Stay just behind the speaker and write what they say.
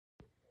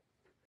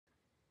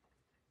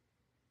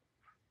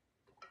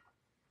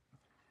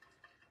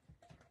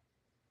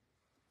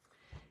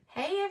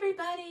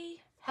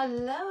everybody.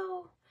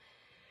 Hello.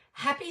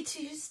 Happy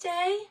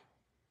Tuesday.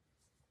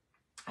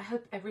 I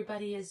hope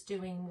everybody is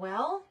doing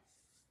well.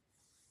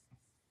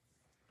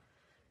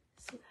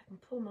 See if I can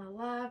pull my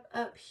live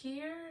up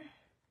here.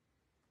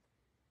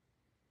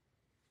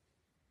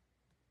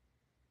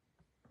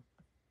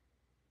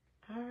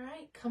 All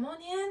right, come on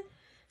in.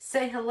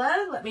 Say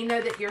hello. Let me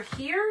know that you're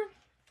here.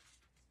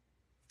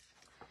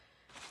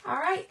 All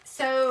right,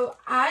 so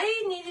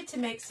I needed to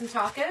make some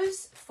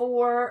tacos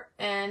for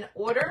an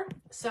order.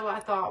 So I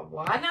thought,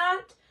 why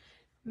not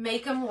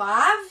make them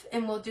live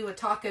and we'll do a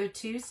Taco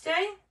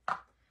Tuesday.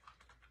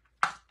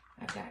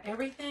 I've got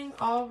everything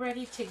all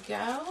ready to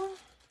go.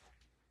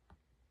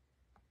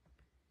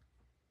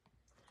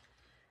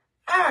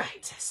 All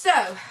right,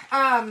 so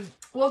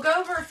we'll go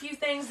over a few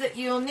things that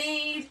you'll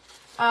need.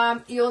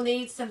 You'll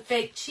need some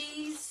fake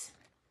cheese.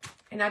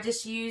 And I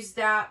just use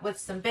that with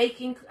some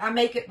baking. I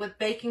make it with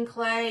baking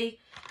clay,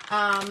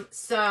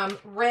 some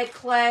red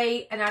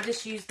clay, and I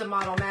just use the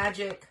Model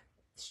Magic.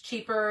 It's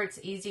cheaper. It's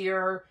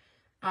easier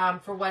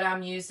for what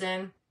I'm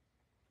using.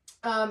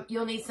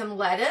 You'll need some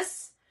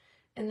lettuce.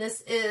 And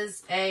this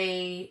is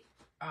a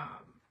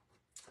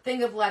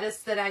thing of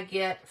lettuce that I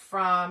get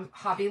from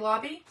Hobby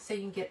Lobby. So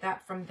you can get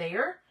that from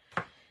there.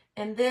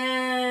 And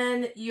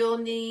then you'll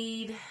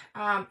need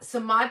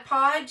some Mod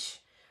Podge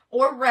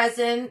or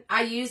resin.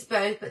 I use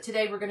both, but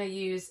today we're going to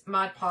use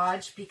Mod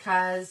Podge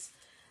because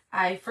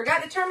I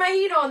forgot to turn my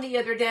heat on the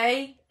other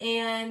day,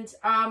 and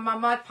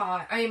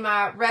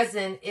my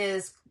resin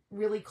is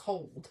really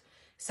cold,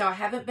 so I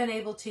haven't been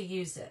able to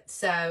use it.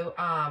 So,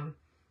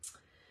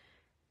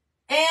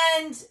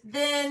 and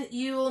then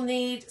you will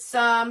need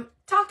some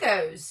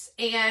tacos,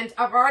 and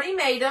I've already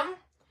made them,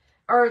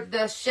 or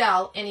the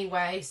shell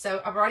anyway.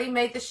 So I've already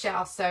made the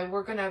shell. So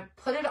we're going to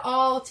put it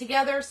all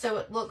together so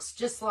it looks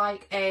just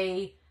like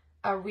a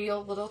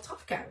real little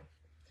taco.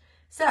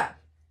 So,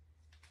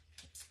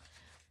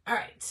 all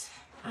right,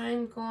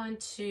 I'm going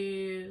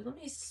to, let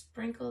me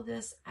sprinkle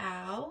this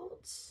out.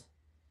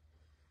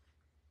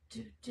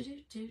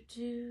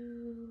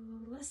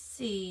 Let's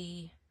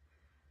see.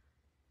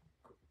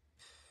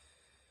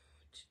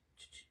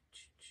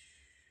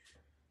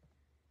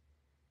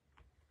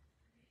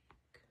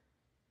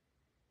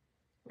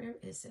 Where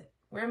is it?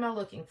 Where am I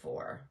looking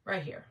for?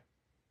 Right here.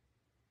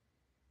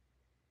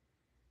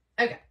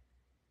 Okay.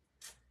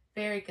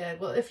 Very good.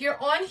 Well, if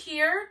you're on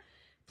here,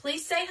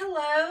 please say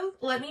hello.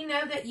 Let me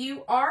know that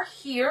you are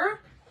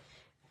here.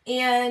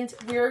 And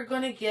we're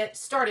going to get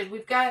started.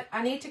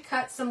 I need to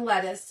cut some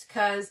lettuce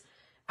because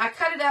I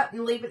cut it up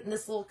and leave it in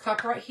this little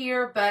cup right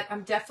here. But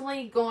I'm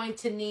definitely going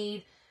to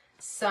need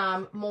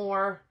some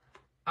more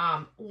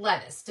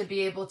lettuce to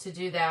be able to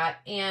do that.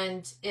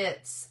 And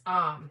it's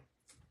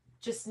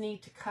just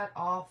need to cut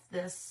off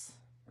this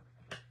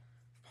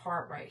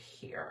part right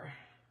here.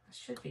 I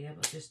should be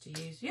able just to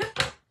use, yep.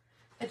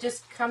 It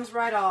just comes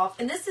right off.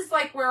 And this is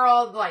like where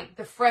all like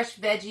the fresh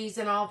veggies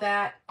and all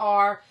that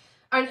are,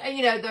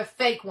 you know, the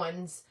fake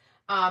ones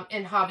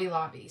in Hobby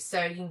Lobby.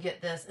 So you can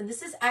get this. And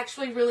this is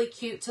actually really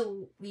cute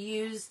to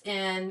use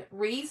in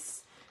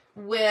wreaths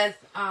with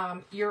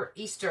your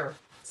Easter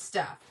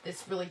stuff.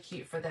 It's really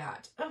cute for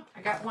that. Oh,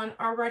 I got one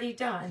already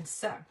done.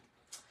 So,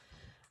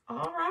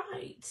 all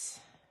right.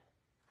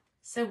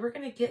 So we're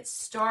going to get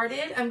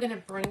started. I'm going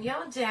to bring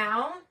y'all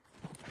down.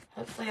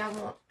 Hopefully I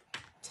won't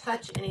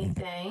touch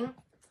anything.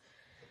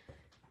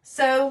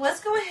 So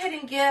let's go ahead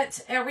and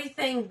get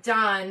everything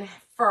done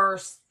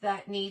first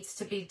that needs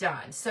to be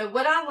done. So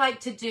what I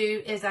like to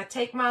do is I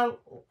take my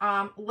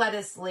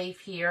lettuce leaf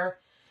here.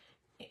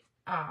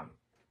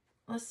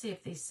 Let's see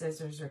if these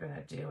scissors are going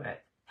to do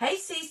it. Hey,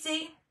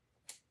 Cece.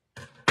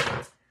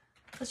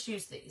 Let's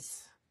use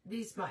these.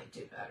 These might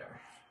do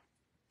better.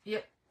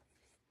 Yep.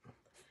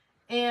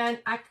 And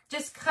I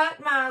just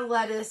cut my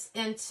lettuce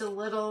into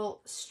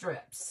little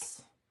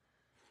strips.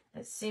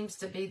 It seems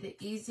to be the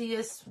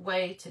easiest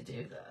way to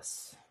do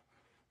this.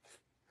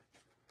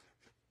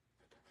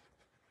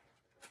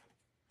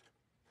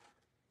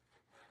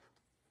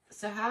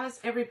 So how is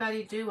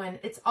everybody doing?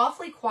 It's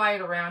awfully quiet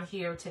around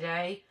here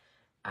today.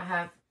 I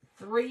have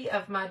 3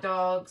 of my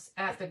dogs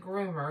at the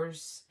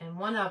groomers, and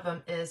one of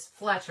them is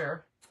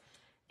Fletcher.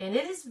 And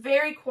it is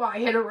very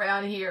quiet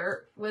around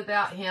here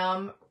without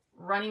him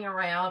running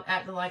around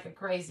acting like a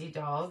crazy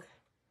dog.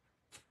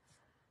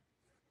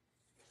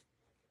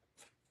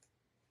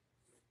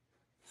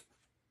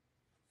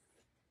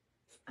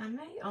 I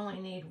may only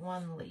need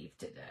 1 leaf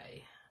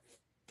today.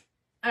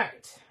 All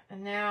right,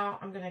 and now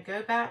I'm going to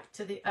go back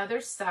to the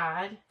other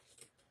side.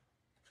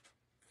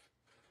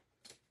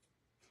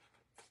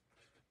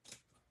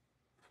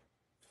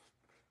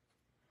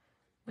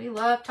 We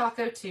love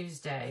Taco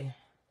Tuesday,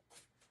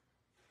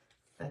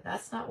 but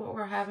that's not what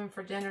we're having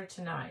for dinner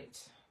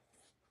tonight.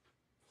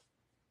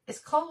 It's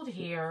cold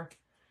here,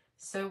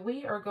 so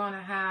we are going to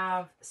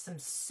have some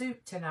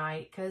soup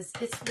tonight because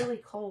it's really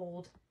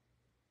cold.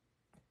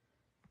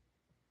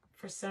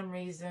 For some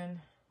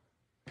reason.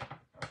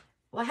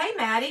 Well, hey,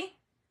 Maddie.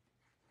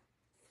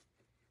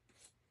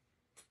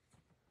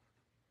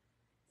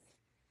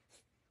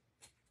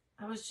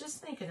 I was just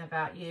thinking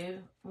about you,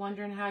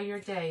 wondering how your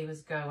day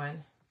was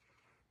going.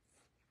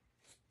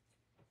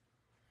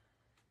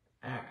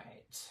 All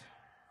right.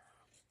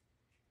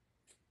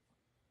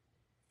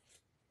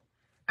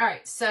 All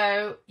right,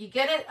 so you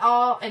get it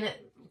all, and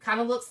it kind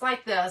of looks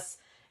like this.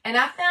 And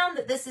I found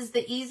that this is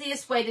the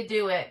easiest way to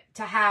do it,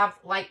 to have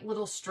like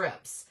little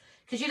strips,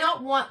 because you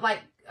don't want like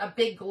a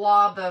big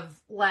glob of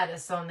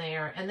lettuce on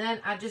there. And then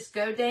I just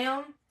go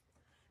down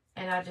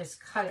and I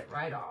just cut it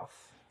right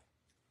off.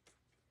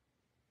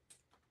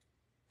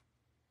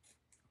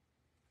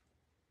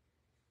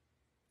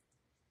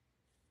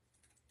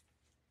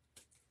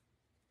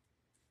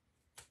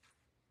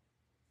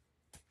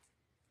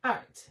 All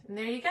right, and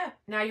there you go.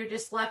 Now you're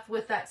just left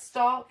with that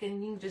stalk,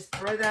 and you can just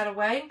throw that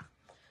away.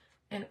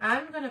 And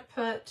I'm going to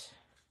put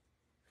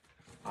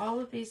all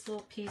of these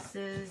little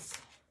pieces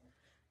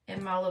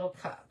in my little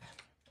cup.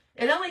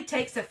 It only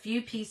takes a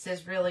few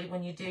pieces, really,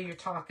 when you do your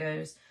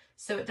tacos.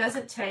 So it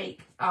doesn't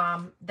take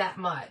that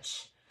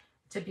much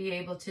to be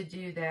able to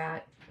do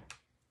that.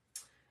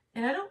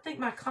 And I don't think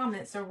my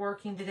comments are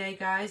working today,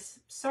 guys.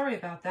 Sorry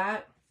about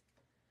that.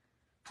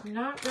 I'm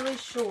not really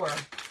sure.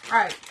 All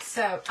right,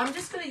 so I'm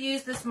just going to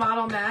use this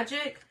Model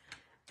Magic.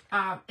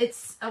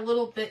 It's a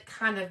little bit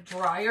kind of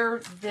drier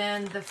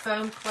than the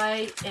foam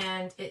clay,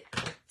 and it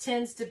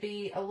tends to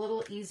be a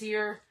little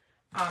easier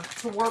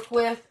to work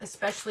with,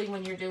 especially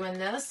when you're doing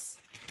this.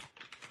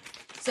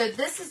 So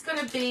this is going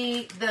to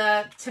be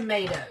the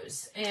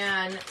tomatoes,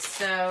 and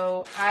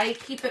so I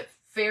keep it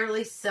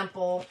fairly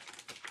simple.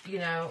 You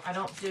know, I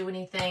don't do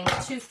anything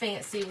too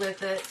fancy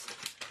with it.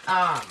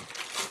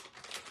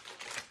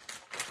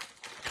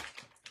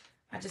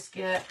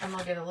 I'm going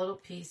to get a little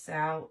piece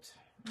out.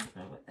 I don't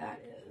know what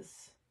that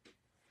is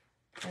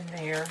in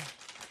there.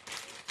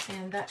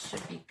 And that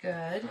should be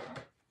good.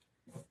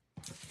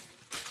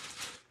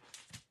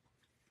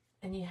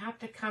 And you have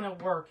to kind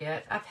of work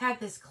it. I've had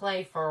this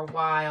clay for a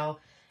while.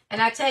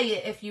 And I tell you,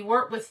 if you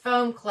work with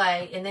foam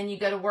clay and then you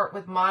go to work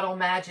with Model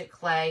Magic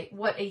clay,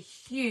 what a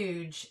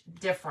huge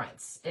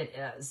difference it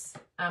is.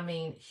 I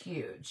mean,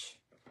 huge.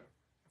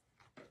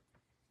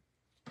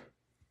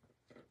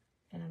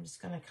 And I'm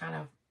just going to kind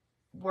of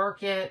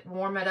work it,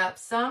 warm it up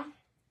some.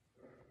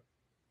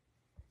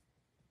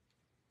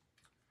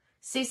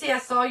 Cece, I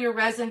saw your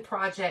resin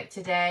project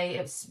today.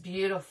 It was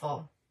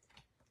beautiful.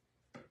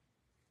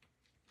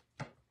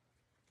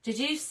 Did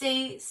you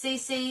see,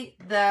 Cece,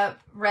 the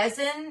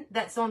resin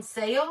that's on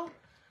sale?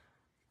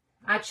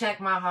 I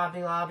checked my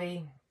Hobby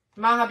Lobby.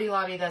 My Hobby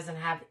Lobby doesn't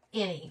have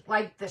any.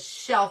 Like, the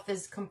shelf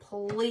is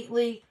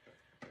completely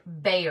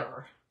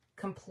bare.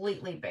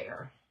 Completely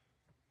bare.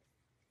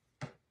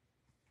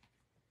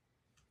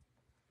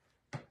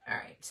 All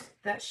right,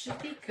 that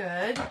should be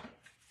good.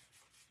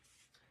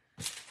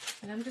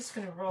 And I'm just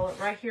going to roll it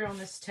right here on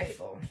this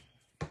table.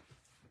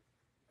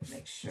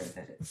 Make sure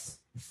that it's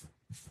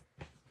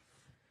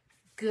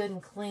good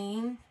and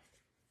clean.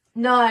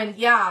 None,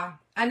 yeah,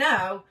 I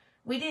know.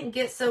 We didn't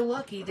get so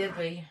lucky, did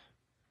we?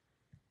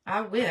 I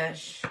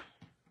wish.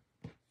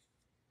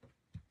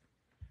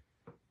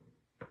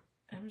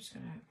 I'm just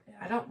going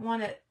to, I don't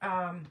want it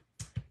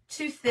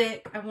too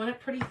thick. I want it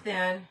pretty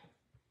thin.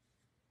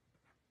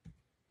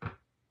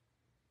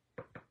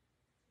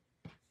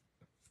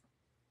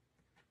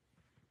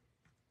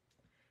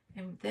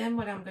 And then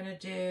what I'm going to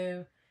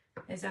do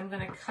is I'm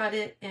going to cut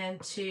it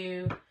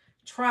into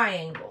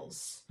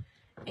triangles.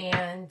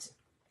 And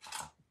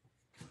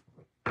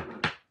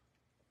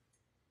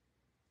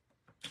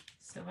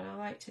so what I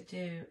like to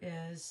do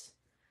is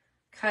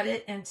cut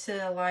it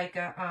into like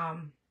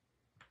a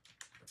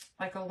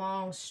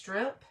long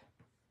strip.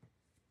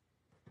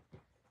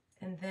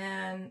 And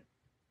then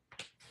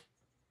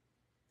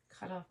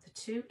cut off the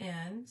two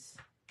ends.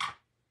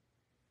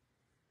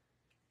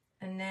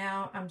 And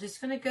now I'm just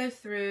going to go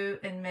through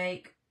and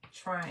make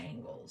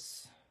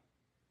triangles.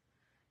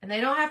 And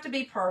they don't have to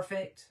be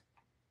perfect.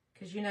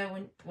 Because, you know,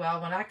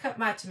 when I cut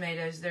my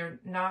tomatoes, they're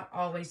not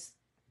always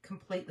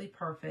completely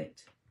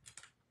perfect.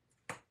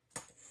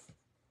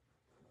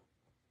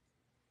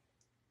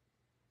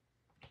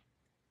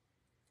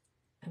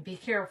 And be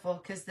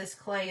careful, because this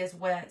clay is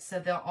wet, so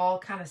they'll all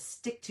kind of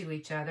stick to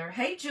each other.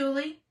 Hey,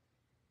 Julie.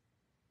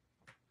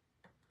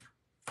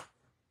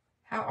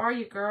 How are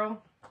you,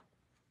 girl?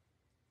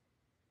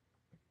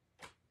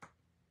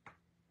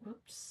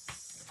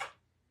 Whoops.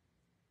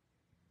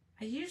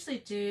 I usually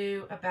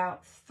do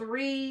about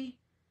three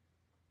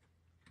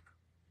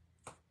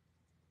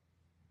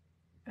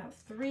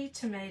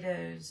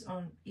tomatoes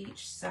on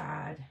each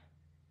side.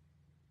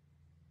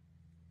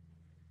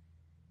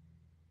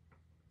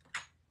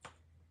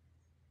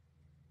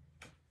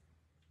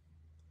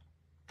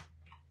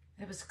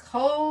 It was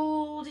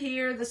cold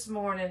here this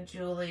morning,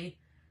 Julie.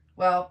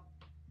 Well,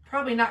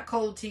 probably not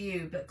cold to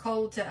you, but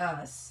cold to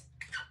us.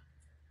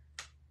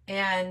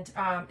 And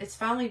it's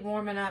finally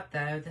warming up,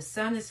 though. The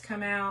sun has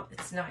come out.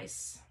 It's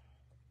nice.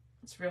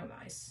 It's real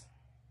nice.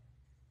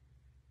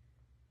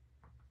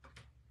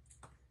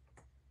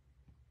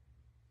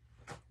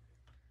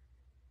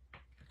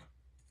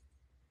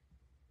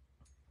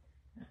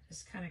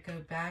 Just kind of go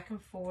back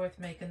and forth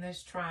making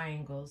those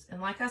triangles.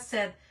 And like I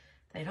said,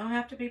 they don't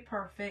have to be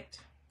perfect.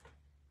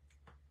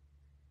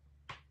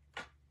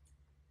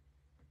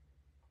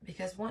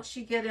 Because once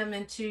you get them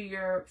into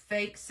your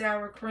fake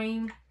sour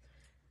cream,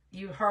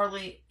 you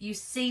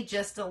see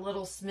just a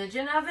little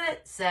smidgen of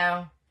it. So,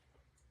 a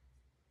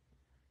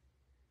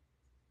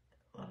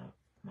lot of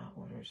my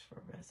orders for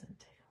resin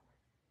too.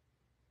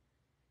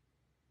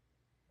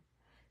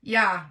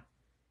 Yeah.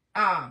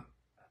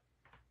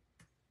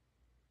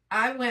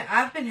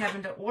 I've been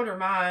having to order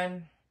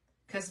mine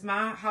because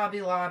my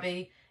Hobby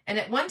Lobby, and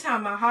at one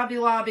time my Hobby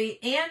Lobby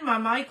and my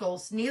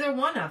Michaels, neither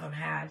one of them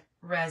had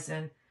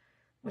resin,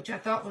 which I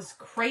thought was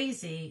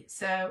crazy.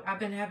 So I've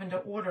been having to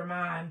order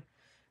mine,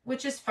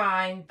 which is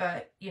fine,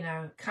 but you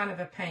know, kind of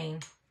a pain.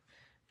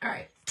 All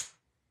right.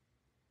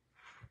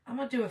 I'm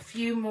going to do a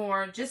few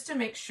more just to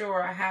make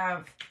sure I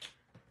have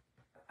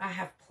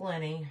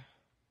plenty,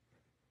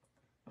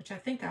 which I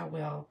think I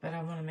will, but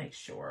I want to make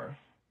sure.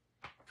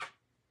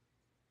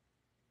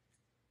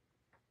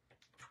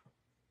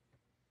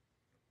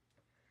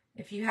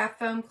 If you have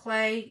foam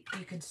clay,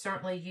 you can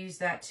certainly use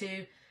that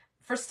too.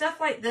 For stuff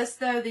like this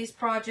though, these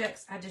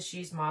projects, I just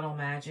use Model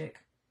Magic.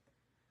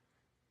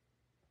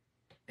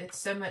 It's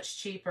so much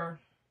cheaper.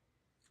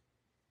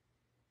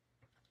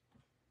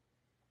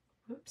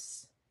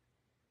 Oops.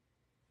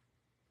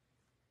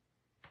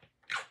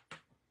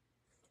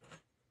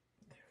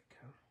 There we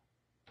go.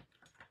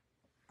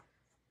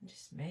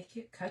 Just make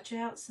it, cut you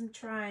out some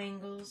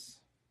triangles.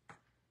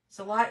 It's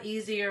a lot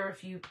easier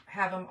if you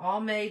have them all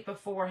made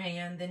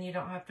beforehand. Then you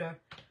don't have to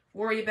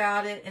worry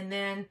about it. And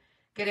then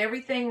get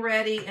everything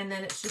ready. And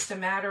then it's just a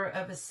matter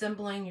of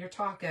assembling your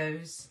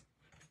tacos.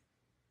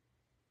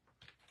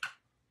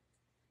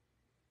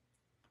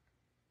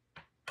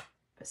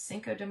 But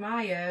Cinco de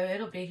Mayo,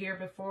 it'll be here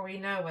before we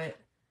know it.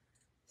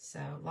 So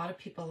a lot of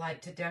people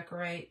like to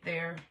decorate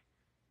their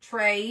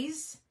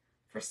trays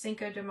for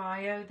Cinco de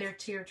Mayo, their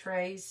tier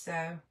trays.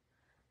 So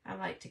I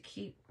like to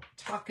keep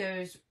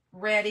tacos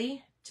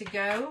ready to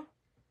go.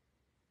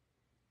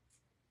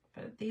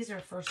 But these are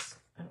first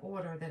an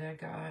order that I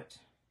got.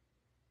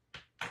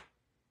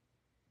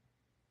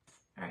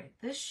 All right,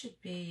 this should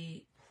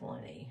be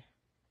plenty.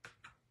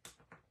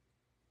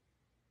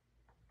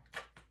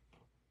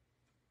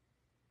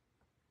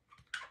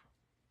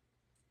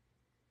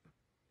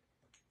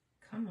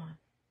 Come on.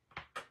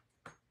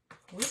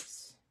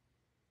 Whoops.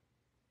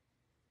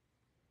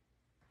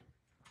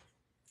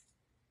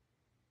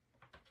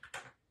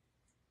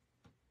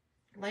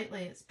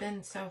 Lately it's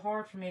been so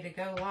hard for me to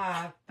go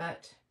live,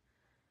 but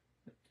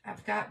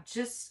I've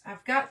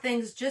got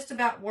things just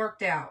about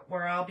worked out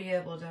where I'll be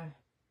able to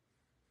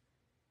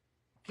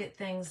get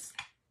things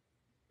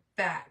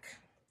back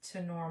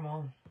to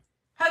normal.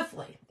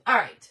 Hopefully. All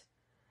right.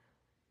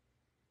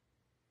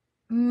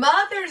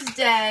 Mother's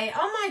Day.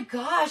 Oh my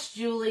gosh,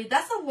 Julie.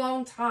 That's a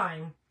long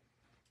time.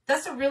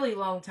 That's a really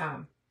long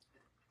time.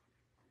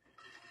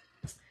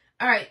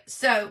 All right.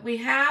 So we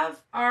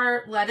have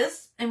our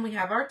lettuce and we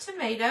have our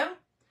tomato.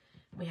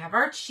 We have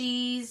our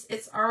cheese.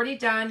 It's already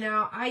done.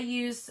 Now, I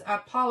use a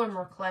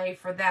polymer clay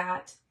for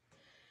that.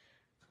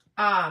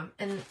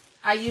 And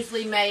I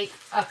usually make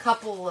a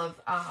couple of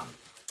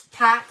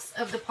packs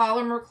of the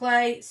polymer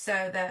clay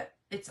so that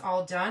it's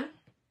all done.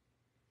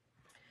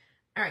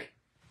 All right.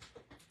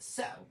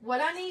 So, what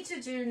I need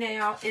to do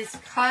now is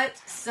cut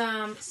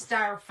some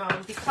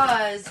styrofoam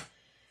because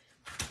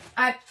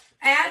I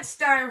add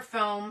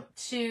styrofoam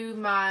to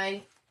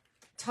my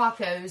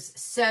tacos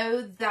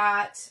so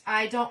that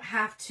I don't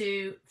have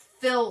to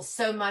fill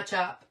so much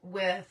up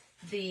with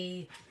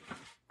the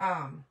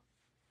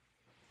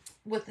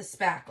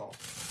spackle.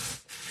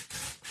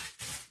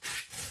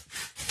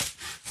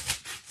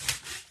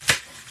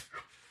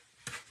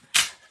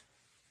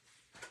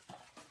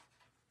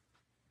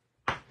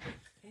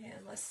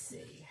 And let's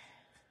see.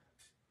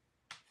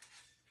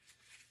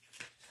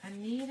 I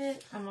need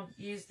it. I'm going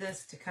to use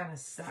this to kind of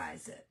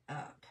size it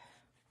up.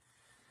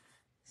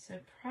 So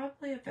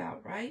probably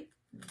about right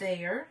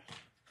there.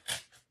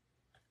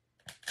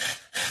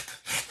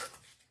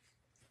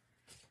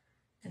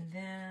 And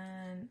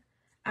then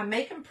I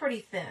make them pretty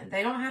thin.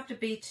 They don't have to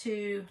be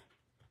too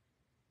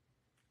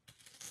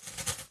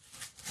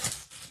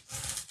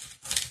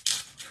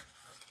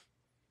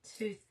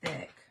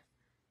thick.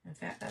 In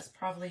fact, that's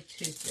probably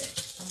too thick.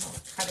 I'm going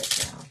to cut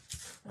it down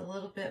a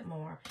little bit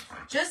more.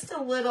 Just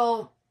a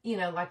little, you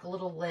know, like a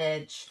little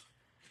ledge.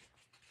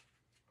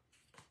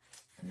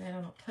 And then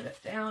I'm going to put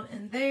it down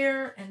in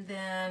there. And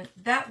then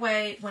that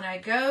way, when I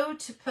go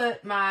to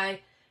put my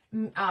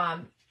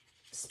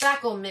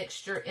spackle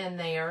mixture in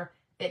there,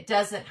 it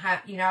doesn't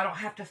have, you know, I don't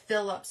have to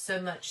fill up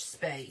so much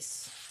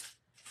space.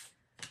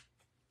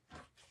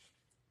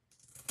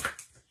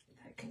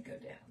 That can go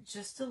down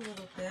just a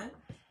little bit.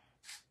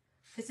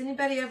 Has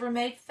anybody ever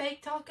made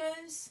fake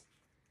tacos?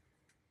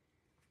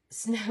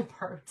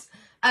 Snowbirds.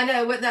 I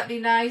know, wouldn't that be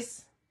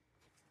nice?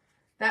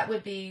 That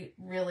would be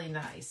really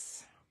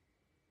nice.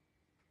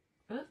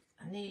 Oop,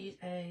 I need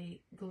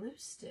a glue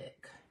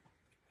stick.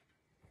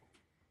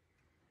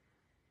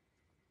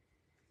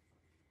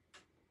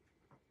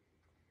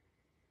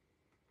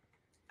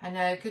 I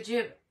know,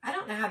 I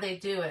don't know how they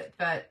do it,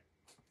 but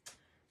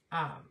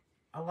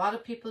a lot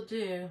of people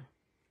do.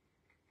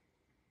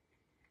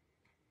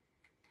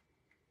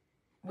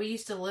 We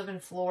used to live in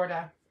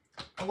Florida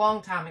a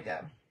long time ago.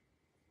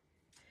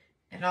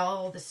 And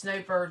all the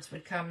snowbirds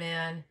would come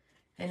in,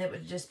 and it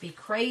would just be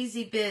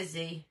crazy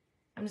busy.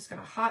 I'm just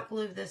going to hot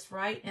glue this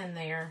right in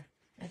there.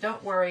 And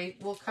don't worry,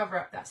 we'll cover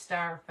up that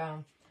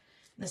styrofoam.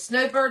 The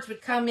snowbirds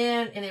would come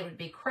in, and it would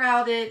be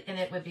crowded, and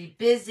it would be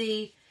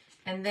busy.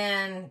 And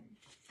then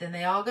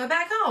they all go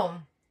back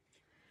home.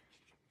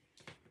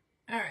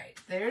 All right,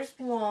 there's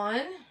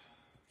one.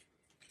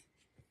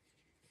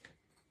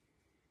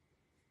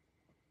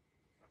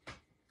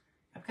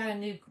 I've got a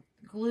new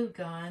glue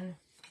gun.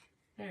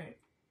 There.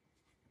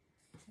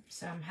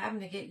 So I'm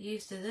having to get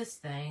used to this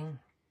thing.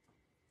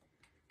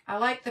 I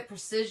like the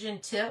precision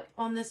tip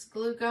on this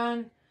glue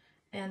gun.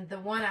 And the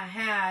one I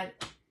had,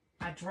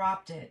 I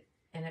dropped it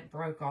and it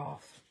broke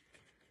off.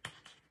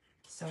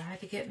 So I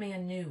had to get me a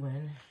new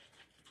one.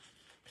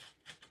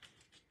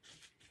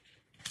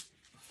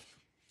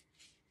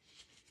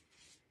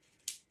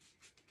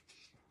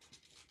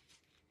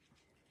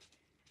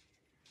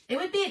 It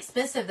would be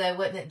expensive though,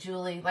 wouldn't it,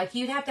 Julie? Like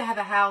you'd have to have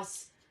a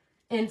house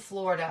in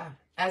Florida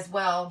as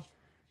well.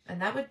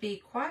 And that would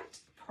be quite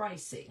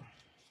pricey.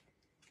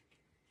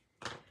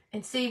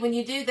 And see, when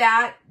you do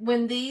that,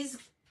 when these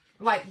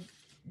like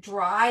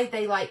dry,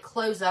 they like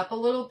close up a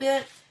little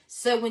bit.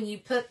 So when you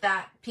put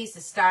that piece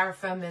of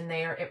styrofoam in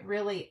there, it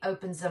really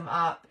opens them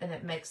up and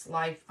it makes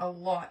life a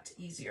lot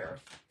easier.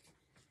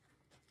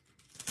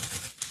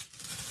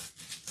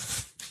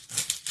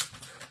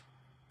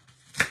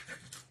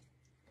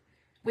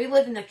 We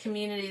lived in a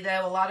community,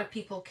 though. A lot of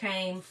people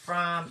came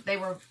from, they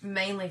were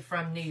mainly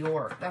from New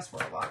York. That's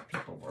where a lot of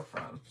people were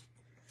from.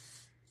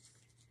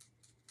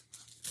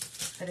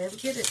 But it would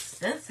get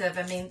expensive.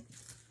 I mean,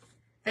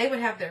 they would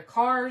have their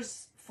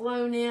cars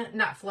flown in,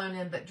 not flown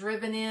in, but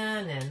driven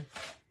in. And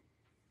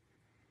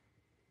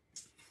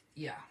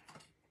yeah,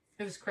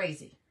 it was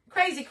crazy.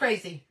 Crazy,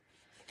 crazy.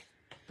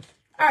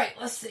 All right,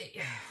 let's see.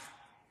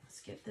 Let's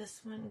get this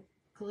one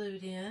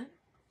glued in.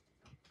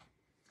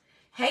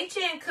 Hey,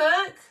 Jan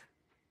Cook.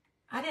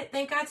 I didn't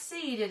think I'd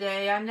see you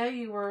today. I know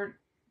you were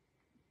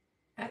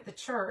at the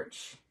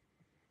church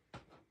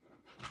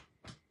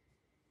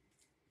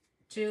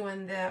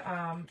doing the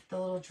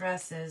little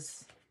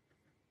dresses.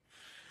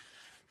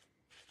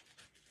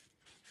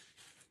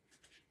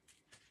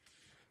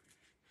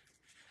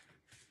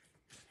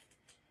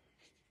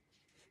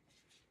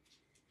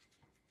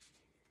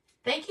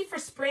 Thank you for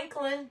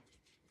sprinkling.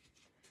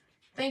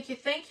 Thank you,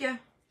 thank you.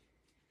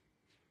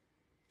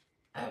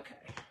 Okay,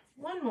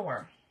 one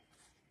more.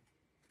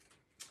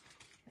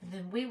 And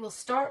then we will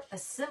start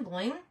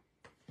assembling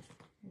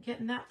and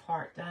getting that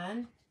part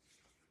done.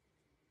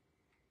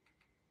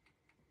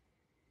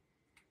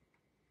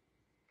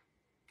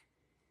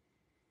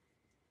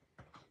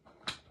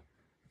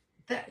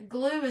 That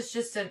glue is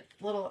just a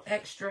little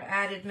extra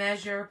added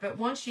measure, but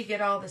once you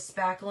get all the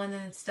spackling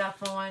and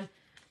stuff on,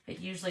 it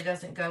usually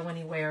doesn't go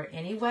anywhere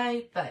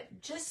anyway,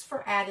 but just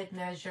for added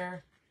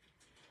measure.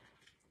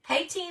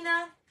 Hey,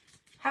 Tina,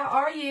 how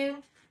are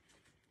you?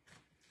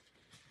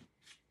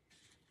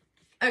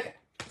 Okay,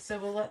 so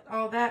we'll let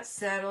all that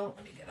settle.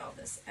 Let me get all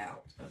this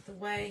out of the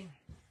way.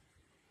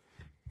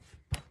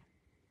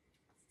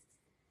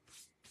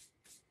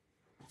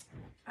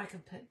 I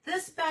can put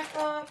this back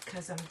up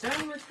because I'm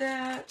done with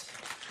that.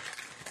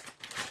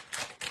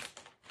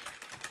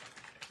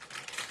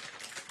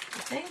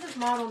 The thing with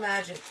Model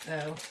Magic,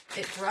 though,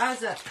 it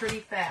dries up pretty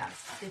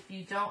fast if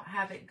you don't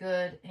have it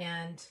good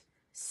and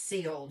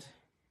sealed.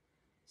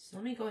 So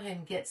let me go ahead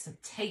and get some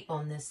tape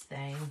on this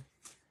thing.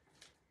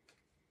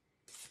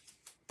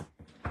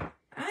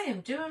 I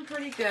am doing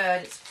pretty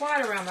good. It's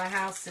quiet around my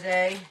house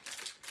today.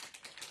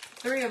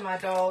 3 of my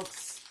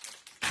dogs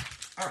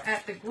are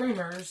at the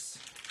groomers.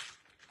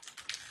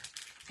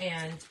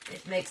 And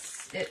it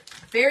makes it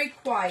very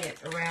quiet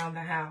around the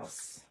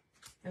house.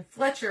 And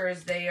Fletcher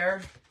is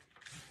there.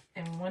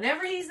 And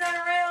whenever he's not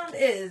around,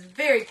 it is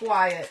very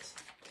quiet.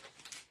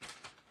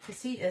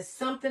 Because he is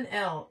something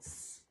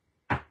else.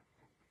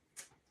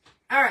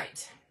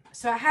 Alright.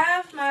 So I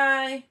have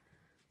my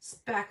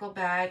spackle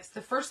bags.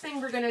 The first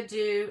thing we're going to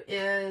do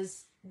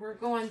is we're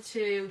going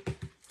to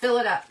fill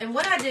it up. And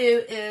what I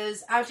do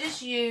is I'll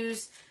just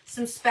use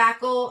some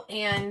spackle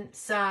and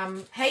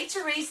some, hey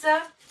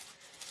Teresa,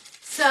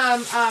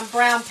 some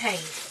brown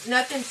paint.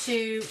 Nothing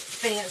too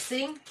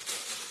fancy.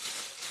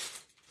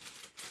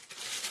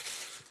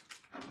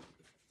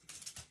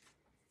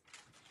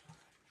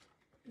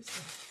 Just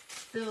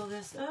fill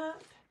this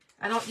up.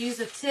 I don't use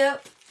a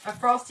tip, a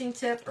frosting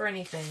tip or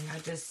anything. I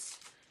just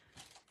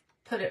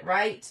put it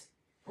right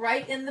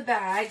in the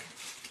bag.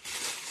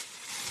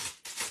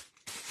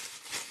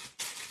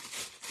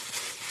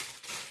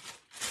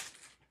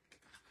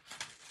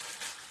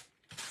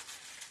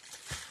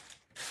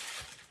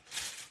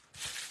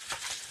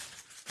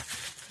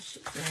 Push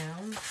it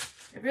down.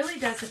 It really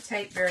doesn't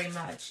take very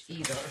much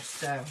either,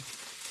 so,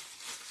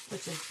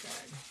 which is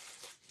good.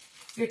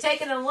 You're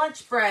taking a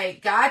lunch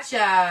break.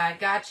 Gotcha.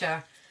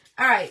 Gotcha.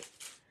 All right.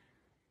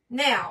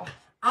 Now,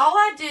 all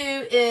I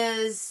do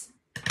is,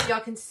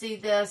 y'all can see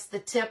this, the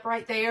tip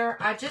right there.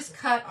 I just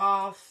cut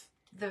off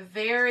the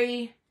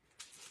very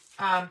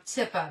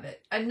tip of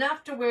it.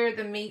 Enough to where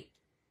the meat,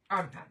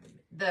 or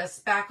the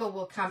spackle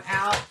will come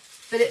out,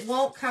 but it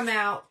won't come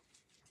out,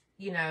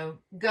 you know,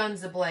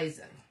 guns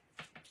a-blazing.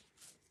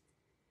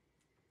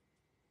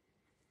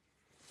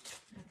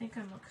 I think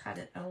I'm going to cut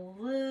it a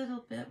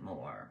little bit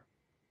more.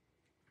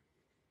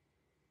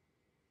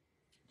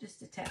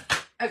 Just a tap.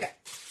 Okay.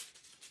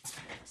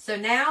 So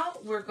now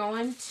we're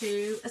going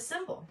to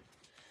assemble.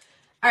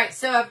 All right,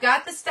 so I've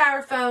got the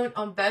styrofoam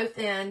on both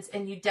ends,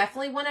 and you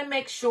definitely want to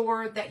make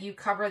sure that you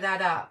cover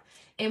that up.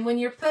 And when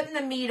you're putting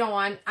the meat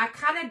on, I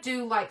kind of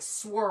do like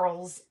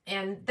swirls,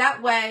 and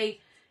that way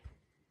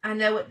I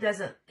know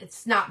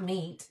it's not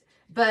meat,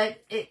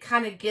 but it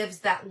kind of gives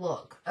that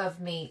look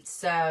of meat.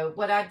 So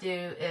what I do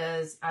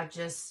is I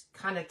just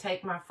kind of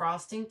take my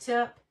frosting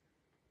tip,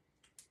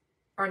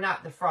 or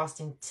not the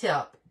frosting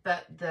tip,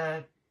 but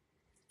the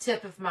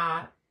tip of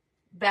my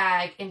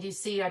bag, and you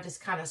see I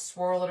just kind of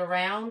swirl it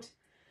around.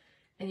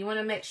 And you want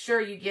to make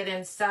sure you get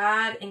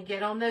inside and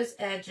get on those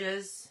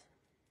edges.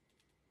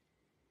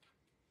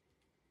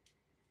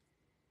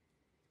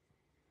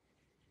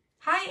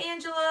 Hi,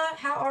 Angela.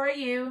 How are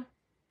you?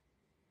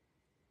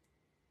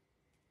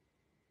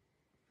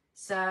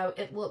 So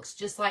it looks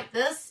just like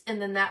this,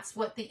 and then that's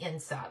what the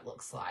inside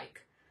looks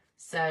like.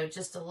 So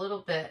just a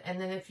little bit.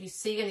 And then if you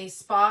see any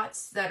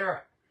spots that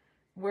are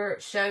where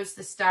it shows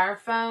the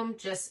styrofoam,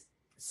 just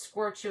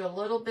squirt you a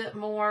little bit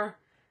more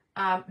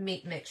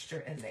meat mixture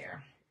in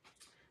there.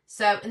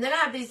 So, and then I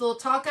have these little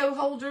taco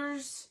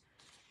holders,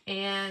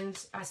 and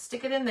I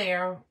stick it in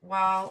there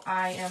while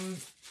I am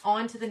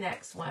on to the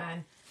next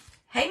one.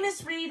 Hey,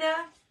 Miss Rita.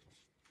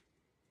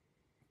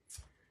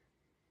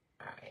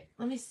 All right,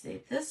 let me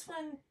see. This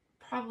one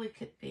probably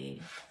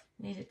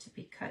needed to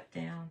be cut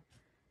down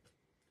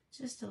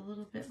just a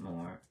little bit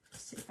more.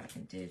 Let's see if I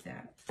can do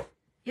that.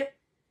 Yep,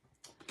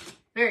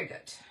 very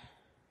good.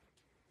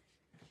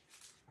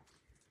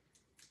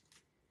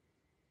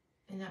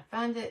 And I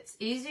find it's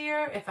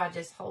easier if I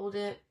just hold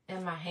it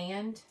in my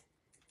hand.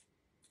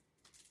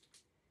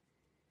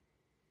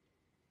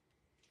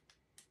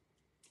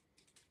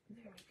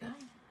 There we go.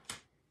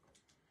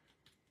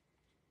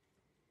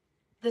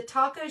 The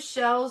taco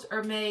shells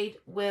are made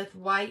with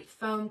white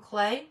foam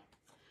clay.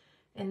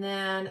 And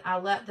then I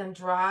let them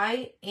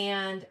dry,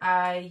 and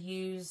I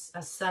use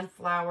a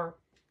sunflower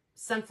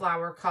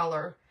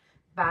color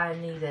by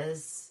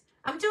Anita's.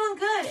 I'm doing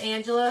good,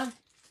 Angela.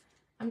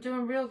 I'm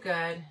doing real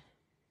good.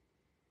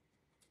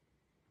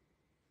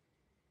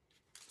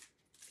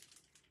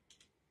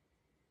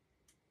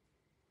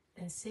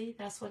 And see,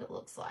 that's what it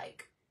looks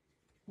like.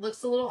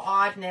 Looks a little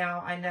odd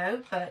now, I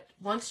know, but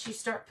once you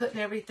start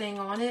putting everything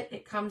on it,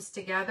 it comes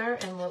together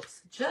and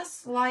looks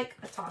just like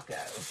a taco.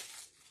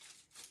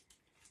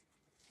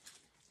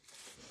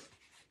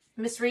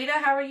 Miss Rita,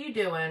 how are you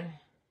doing?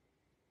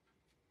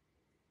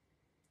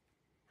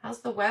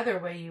 How's the weather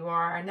where you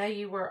are? I know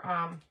you were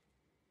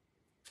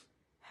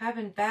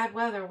having bad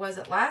weather. Was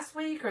it last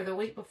week or the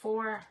week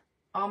before?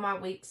 All my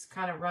weeks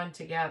kind of run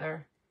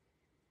together.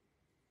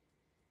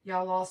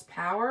 Y'all lost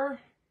power?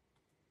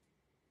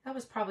 That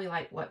was probably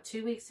like, what,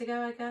 2 weeks ago,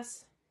 I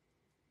guess?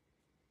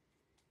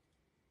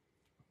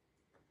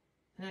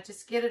 And I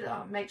just get it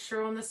up. Make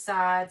sure on the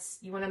sides.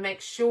 You want to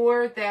make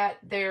sure that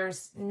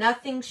there's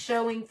nothing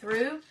showing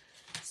through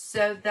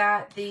so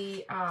that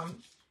the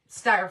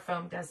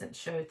styrofoam doesn't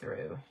show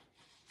through.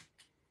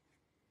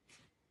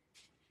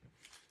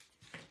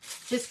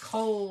 Just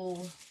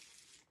cold.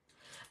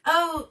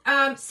 Oh,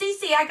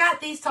 Cece, I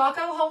got these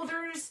taco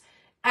holders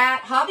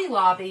at Hobby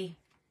Lobby.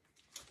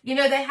 You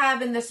know, they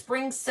have in the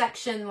spring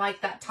section,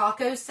 like that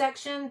taco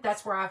section.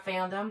 That's where I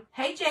found them.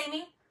 Hey,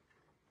 Jamie.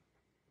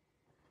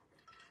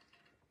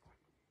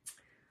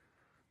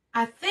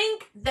 I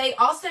think they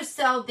also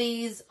sell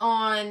these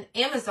on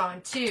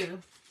Amazon, too.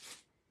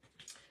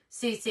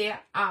 See,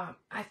 I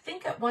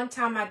think at one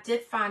time I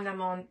did find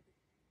them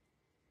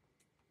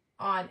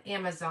on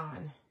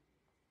Amazon.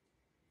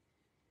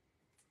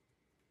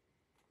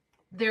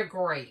 They're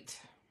great.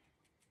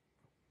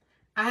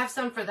 I have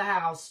some for the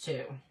house,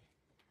 too.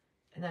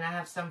 And then I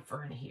have some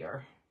for in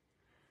here.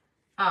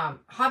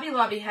 Hobby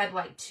Lobby had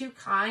like 2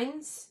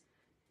 kinds.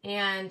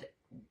 And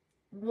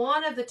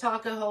one of the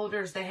taco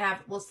holders, they have,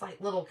 looks like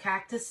little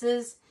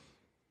cactuses.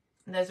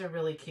 And those are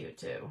really cute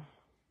too.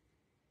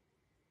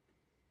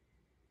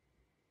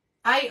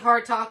 I eat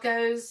hard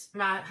tacos.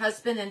 My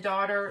husband and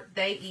daughter,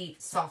 they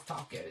eat soft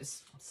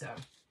tacos. So,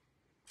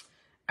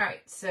 all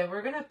right. So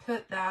we're going to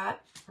put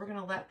that, we're going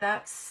to let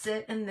that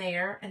sit in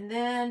there. And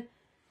then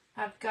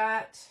I've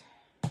got...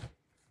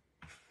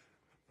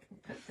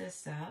 Put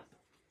this up.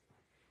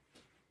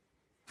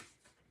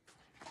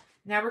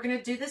 Now we're going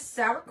to do the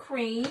sour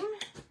cream.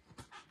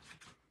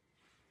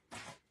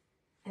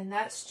 And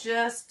that's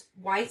just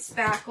white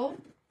spackle.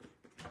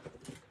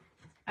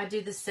 I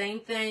do the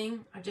same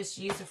thing. I just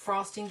use a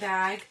frosting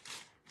bag.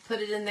 put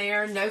it in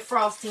there. No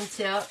frosting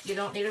tip. You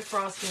don't need a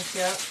frosting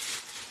tip.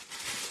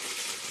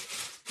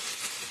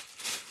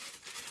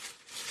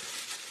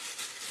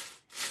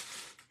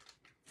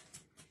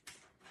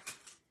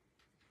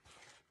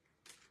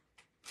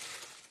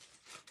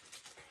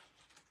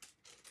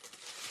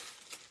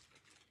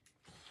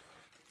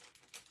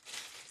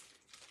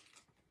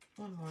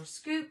 One more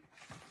scoop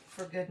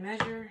for good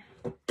measure.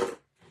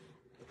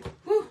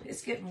 Whew,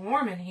 it's getting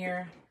warm in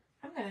here.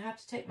 I'm going to have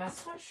to take my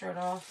sweatshirt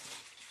off.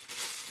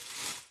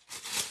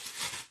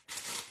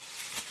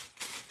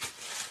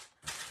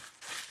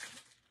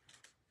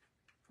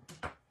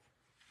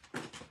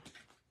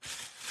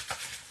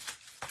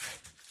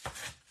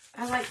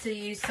 I like to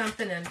use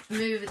something and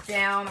move it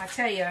down. I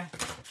tell you,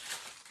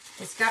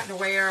 it's gotten to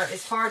where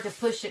it's hard to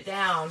push it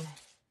down.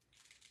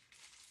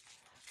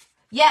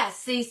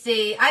 Yes,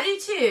 CC, I do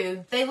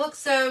too.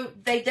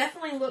 They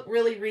definitely look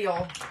really real.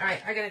 All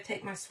right, I got to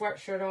take my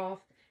sweatshirt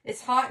off.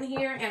 It's hot in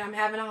here and I'm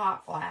having a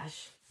hot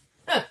flash.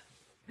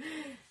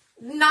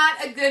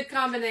 Not a good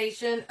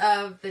combination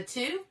of the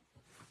two.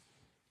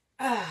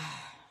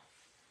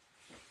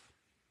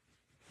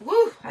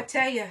 Woo, I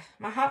tell you,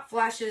 my hot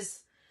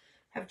flashes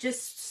have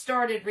just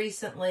started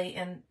recently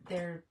and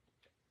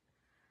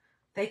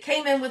they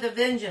came in with a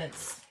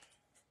vengeance.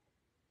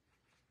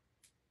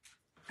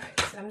 All right,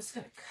 so I'm just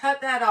going to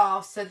cut that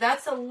off. So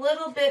that's a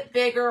little bit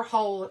bigger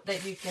hole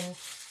that you can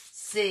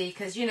see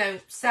because, you know,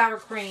 sour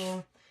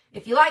cream.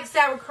 If you like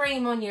sour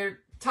cream on your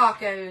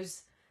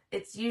tacos,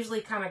 it's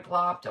usually kind of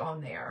globbed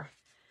on there.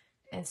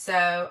 And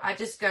so I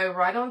just go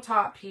right on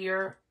top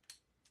here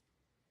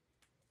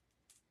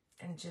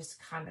and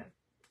just kind of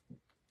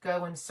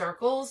go in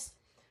circles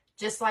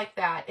just like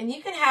that. And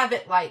you can have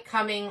it like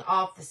coming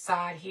off the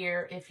side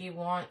here if you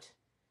want.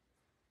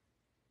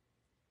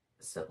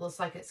 So it looks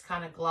like it's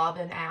kind of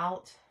globbing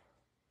out.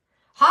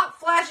 Hot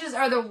flashes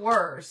are the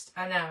worst,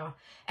 I know.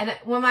 And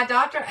when my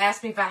doctor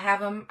asks me if I have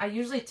them, I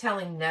usually tell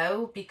him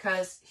no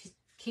because he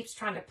keeps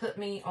trying to put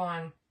me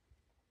on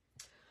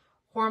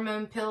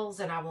hormone pills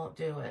and I won't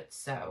do it.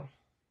 So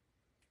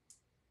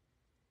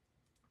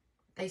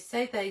they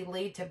say they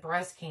lead to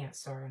breast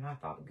cancer and I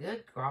thought,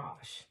 good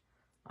gosh,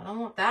 I don't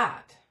want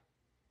that.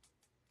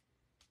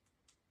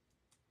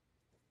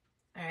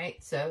 All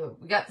right, so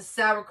we got the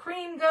sour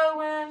cream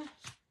going.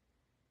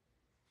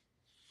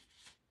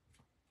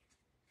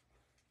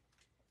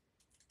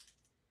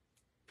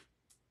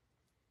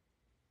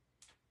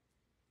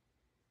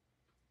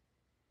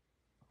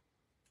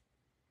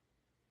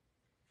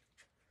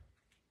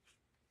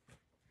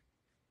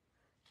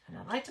 And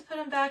I like to put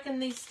them back in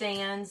these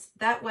stands.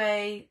 That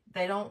way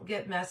they don't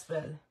get messed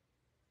with.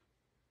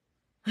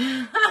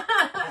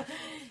 I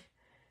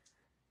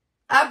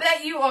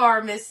bet you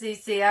are, Miss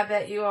CC. I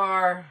bet you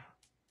are.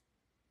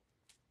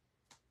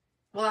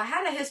 Well, I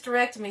had a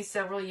hysterectomy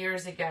several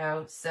years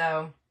ago,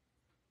 so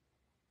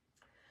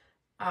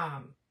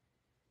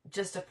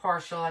just a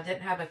partial. I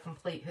didn't have a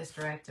complete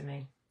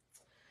hysterectomy.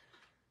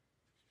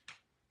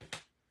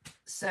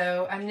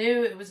 So I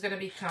knew it was going to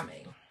be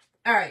coming.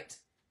 All right.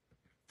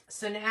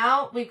 So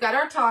now we've got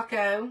our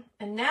taco.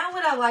 And now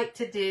what I like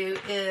to do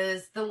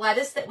is the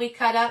lettuce that we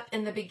cut up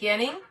in the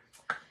beginning,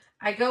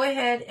 I go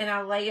ahead and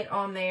I lay it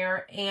on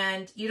there.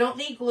 And you don't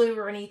need glue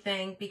or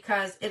anything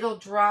because it'll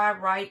dry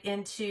right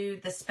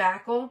into the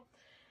spackle.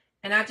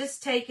 And I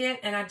just take it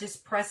and I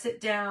just press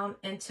it down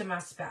into my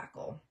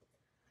spackle.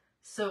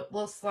 So it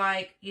looks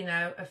like, you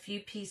know, a few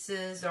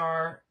pieces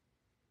are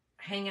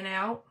hanging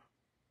out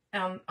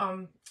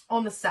on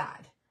the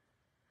side.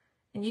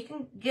 And you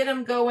can get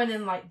them going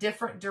in like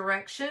different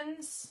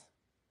directions.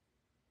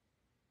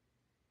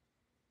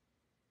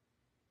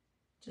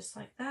 Just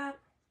like that.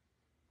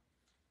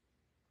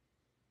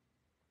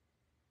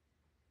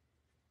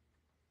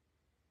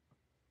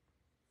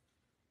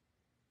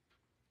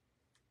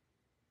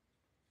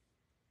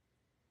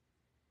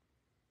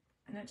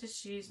 And I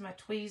just use my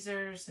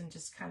tweezers and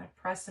just kind of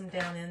press them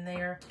down in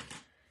there.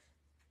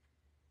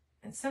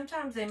 And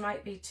sometimes they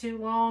might be too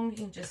long. You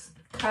can just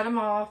cut them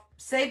off.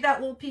 Save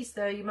that little piece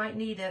though. You might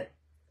need it.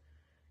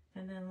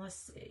 And then let's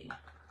see.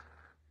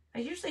 I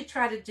usually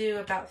try to do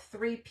about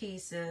 3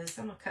 pieces.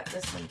 I'm going to cut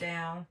this one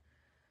down.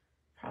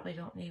 Probably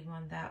don't need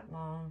one that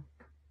long.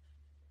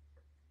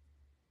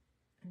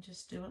 And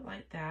just do it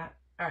like that.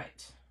 All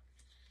right.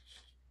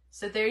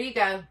 So there you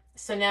go.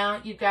 So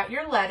now you've got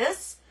your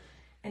lettuce.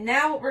 And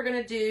now what we're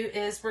going to do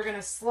is we're going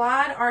to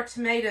slide our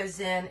tomatoes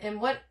in. And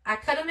what I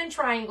cut them in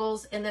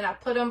triangles and then I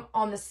put them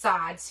on the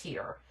sides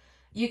here.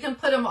 You can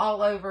put them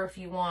all over if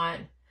you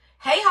want.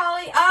 Hey,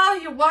 Holly. Oh,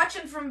 you're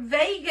watching from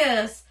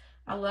Vegas.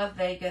 I love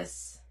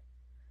Vegas.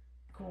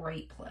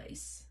 Great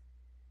place.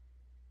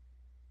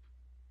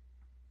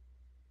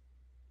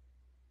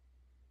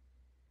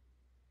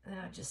 And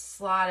I just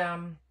slide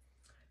them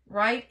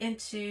right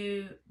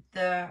into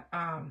the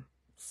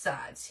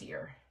sides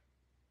here.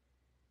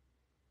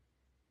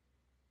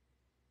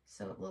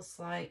 So it looks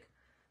like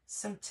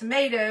some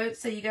tomatoes.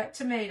 So you got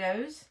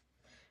tomatoes.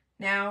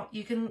 Now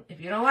you can,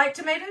 if you don't like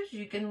tomatoes,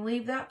 you can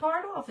leave that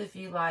part off if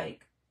you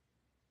like.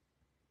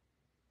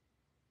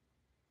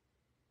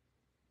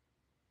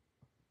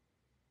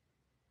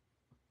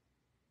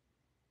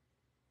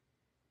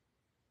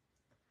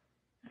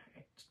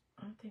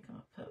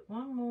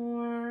 one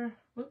more.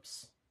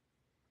 Whoops.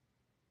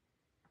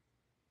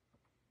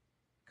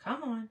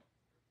 Come on.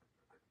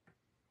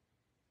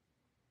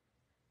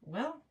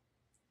 Well,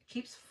 it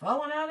keeps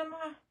falling out of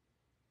my...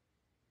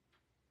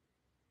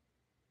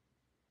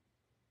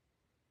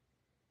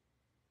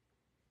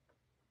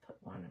 Put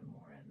one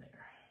more in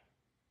there.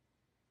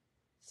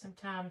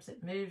 Sometimes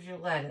it moves your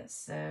lettuce,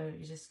 so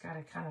you just got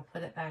to kind of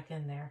put it back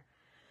in there.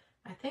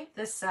 I think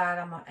this side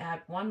I'm going to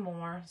add one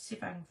more. See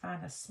if I can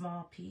find a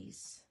small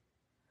piece.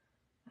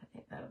 I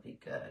think that'll be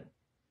good.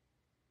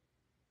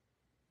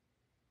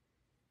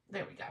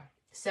 There we go.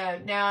 So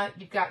now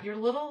you've got your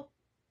little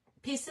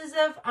pieces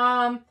of,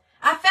 I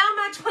found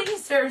my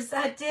tweezers.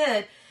 I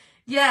did.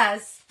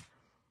 Yes,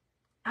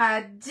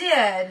 I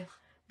did.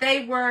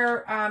 They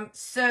were,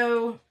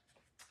 so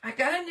I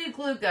got a new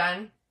glue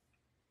gun,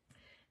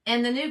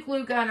 and the new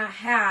glue gun I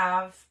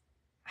have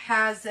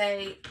has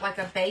like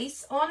a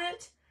base on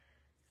it.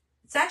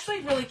 It's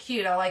actually really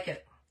cute. I like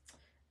it.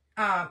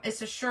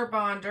 It's a Sure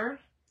Bonder,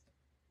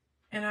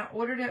 and I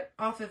ordered it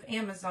off of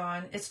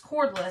Amazon. It's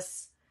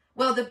cordless.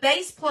 Well, the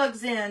base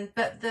plugs in,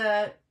 but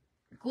the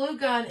glue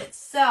gun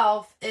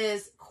itself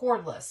is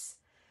cordless.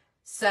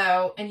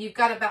 So, and you've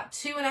got about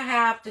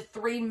 2.5 to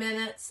 3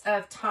 minutes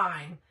of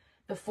time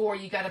before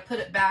you got to put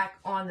it back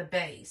on the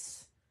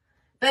base.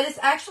 But it's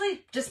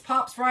actually just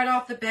pops right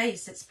off the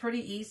base. It's pretty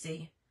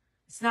easy.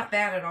 It's not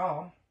bad at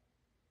all.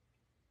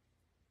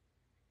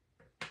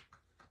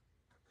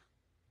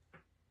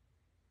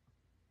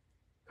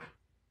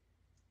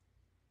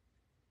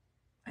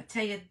 I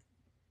tell you,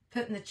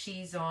 putting the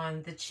cheese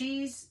on, the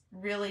cheese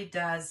really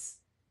does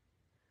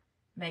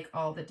make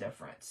all the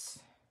difference.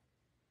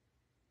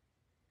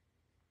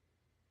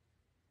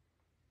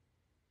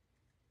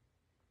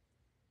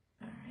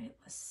 All right,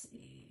 let's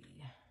see.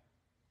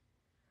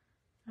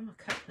 I'm going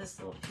to cut this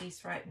little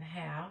piece right in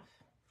half.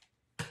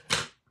 There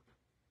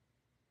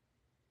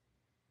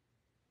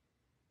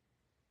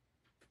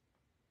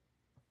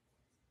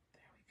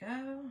we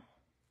go.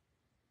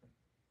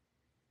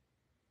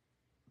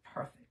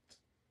 Perfect.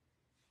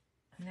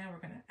 And now we're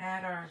going to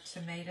add our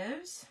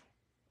tomatoes.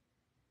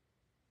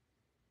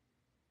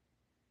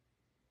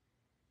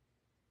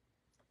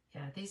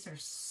 Yeah, these are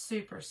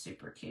super,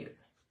 super cute.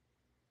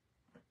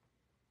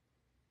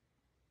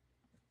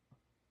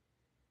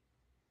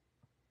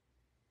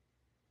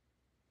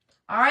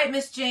 All right,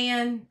 Miss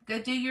Jan, go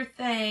do your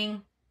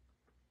thing.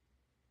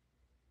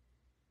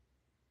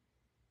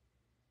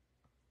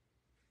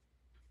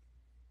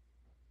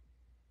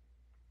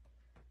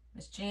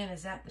 Miss Jan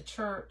is at the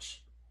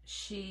church.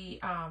 She,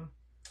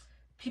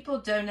 people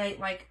donate,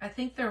 like, I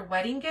think they're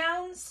wedding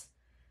gowns.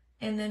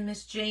 And then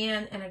Miss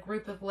Jan and a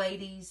group of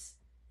ladies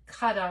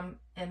cut them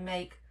and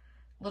make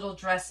little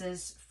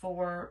dresses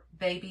for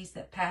babies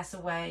that pass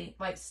away,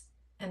 like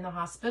in the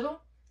hospital.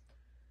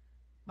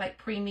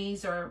 Like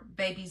preemies or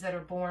babies that are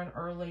born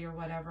early or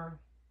whatever.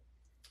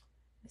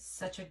 It's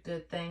such a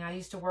good thing. I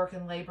used to work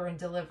in labor and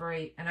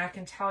delivery, and I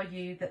can tell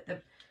you that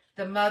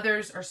the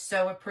mothers are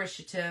so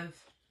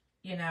appreciative,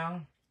 you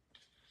know.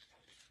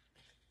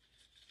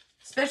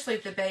 Especially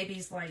if the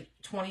baby's like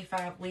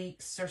 25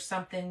 weeks or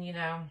something, you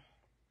know.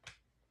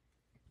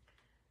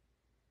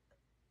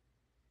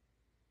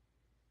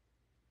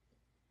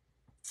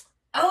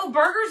 Oh,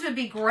 burgers would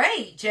be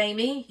great,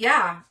 Jamie.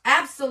 Yeah,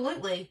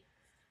 absolutely.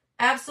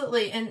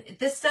 Absolutely. And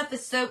this stuff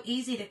is so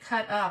easy to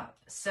cut up,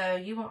 so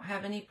you won't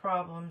have any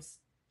problems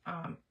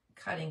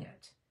cutting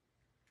it.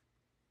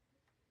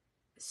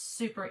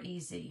 Super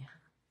easy.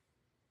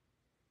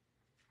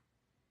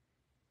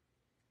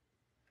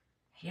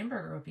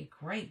 Hamburger would be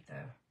great,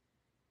 though.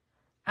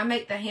 I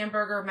make the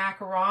hamburger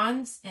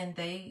macarons, and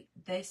they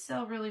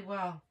sell really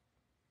well.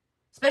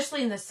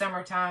 Especially in the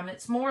summertime.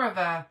 It's more of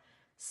a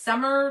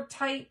summer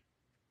type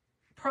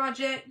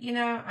project, you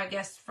know, I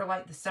guess for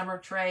like the summer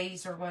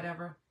trays or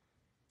whatever.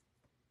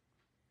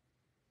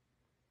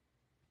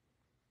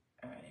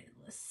 All right,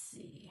 let's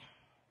see.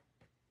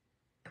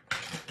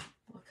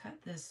 We'll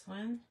cut this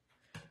one.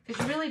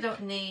 Because you really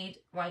don't need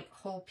like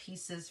whole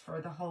pieces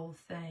for the whole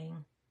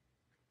thing.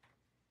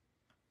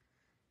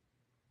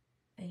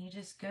 And you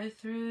just go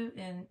through,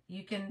 and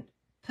you can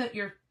put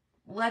your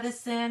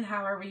lettuce in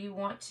however you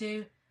want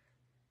to.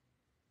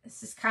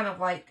 This is kind of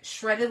like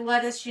shredded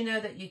lettuce, you know,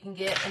 that you can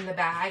get in the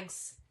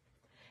bags.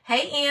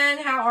 Hey,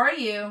 Ann, how are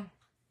you?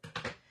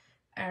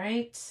 All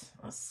right,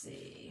 let's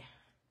see.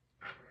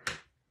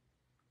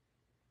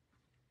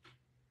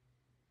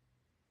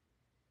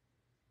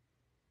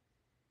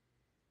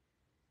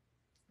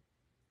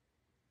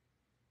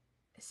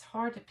 It's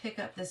hard to pick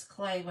up this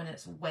clay when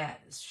it's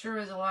wet. It sure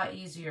is a lot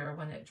easier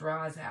when it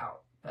dries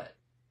out, but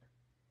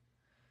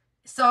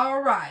it's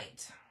all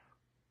right.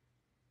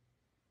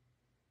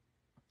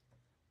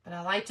 But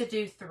I like to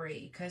do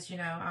 3 because, you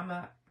know, I'm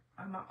a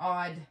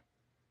odd,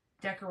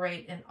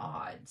 decorate in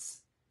odds.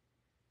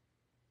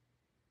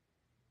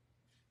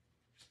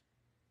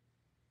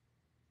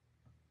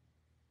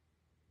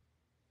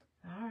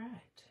 All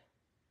right.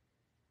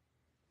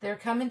 They're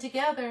coming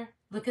together,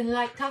 looking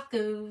like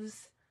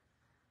tacos.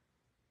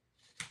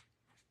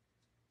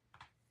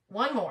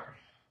 One more.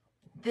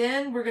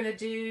 then we're going to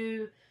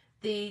do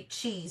the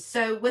cheese.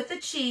 So with the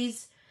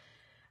cheese,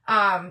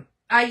 I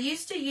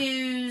used to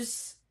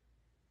use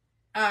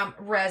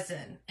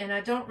resin, and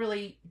I don't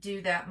really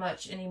do that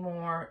much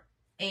anymore.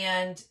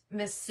 And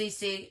Miss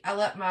Cece,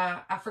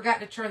 I forgot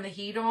to turn the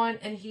heat on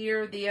in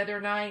here the other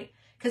night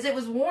because it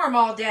was warm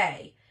all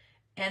day.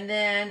 And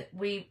then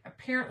we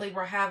apparently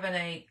were having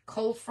a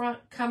cold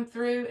front come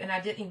through, and I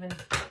didn't even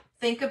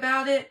think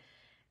about it.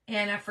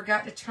 And I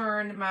forgot to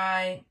turn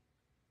my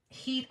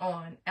heat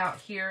on out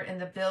here in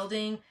the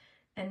building.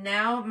 And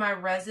now my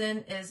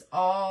resin is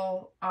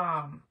all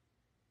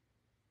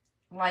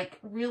like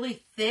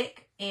really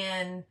thick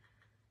and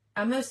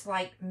almost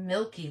like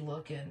milky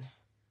looking.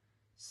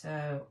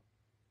 So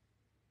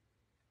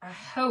I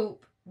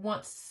hope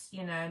once,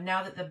 you know,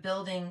 now that the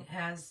building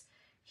has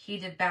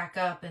heated back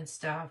up and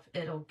stuff,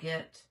 it'll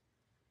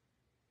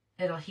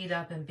heat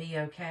up and be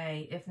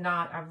okay. If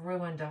not, I've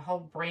ruined a whole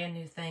brand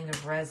new thing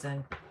of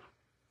resin,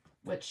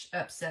 which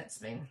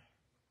upsets me.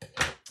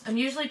 I'm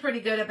usually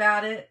pretty good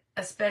about it,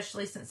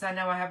 especially since I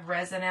know I have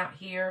resin out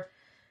here,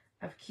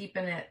 of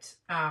keeping it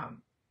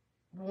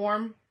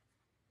warm,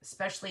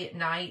 especially at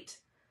night.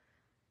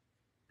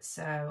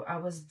 So I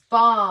was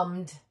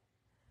bummed.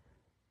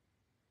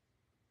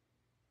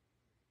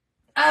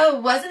 Oh,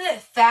 wasn't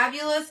it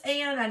fabulous,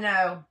 Anne? I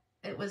know.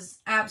 It was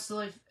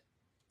absolutely...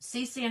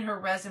 Cece and her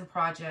resin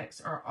projects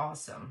are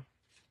awesome.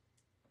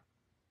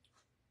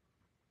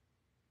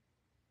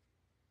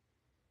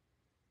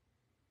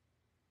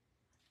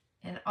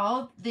 And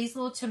all these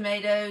little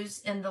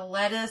tomatoes and the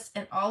lettuce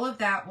and all of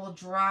that will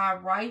dry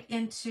right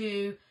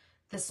into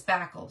the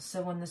spackle.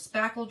 So when the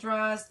spackle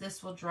dries,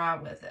 this will dry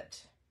with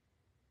it.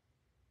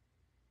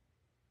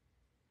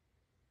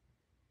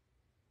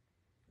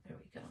 There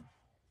we go.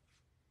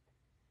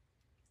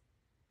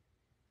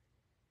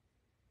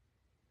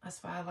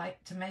 That's why I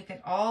like to make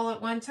it all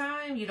at one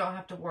time. You don't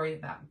have to worry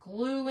about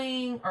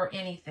gluing or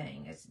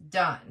anything. It's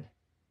done.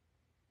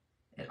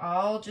 It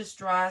all just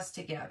dries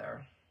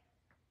together.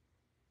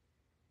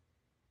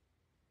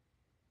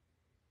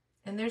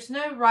 And there's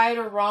no right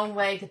or wrong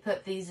way to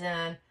put these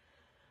in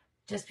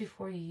just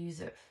before you use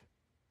it.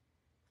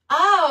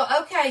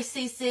 Oh, okay,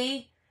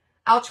 Cece.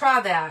 I'll try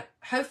that.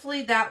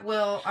 Hopefully that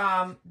will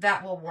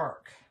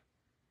work.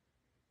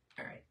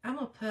 All right, I'm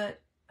going to put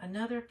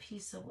another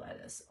piece of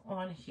lettuce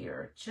on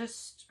here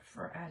just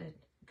for added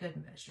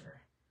good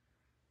measure.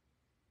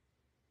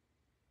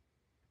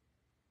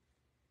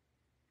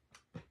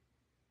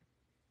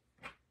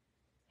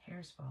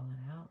 Hair's falling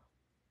out.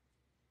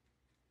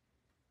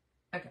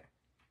 Okay.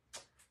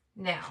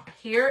 Now,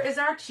 here is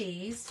our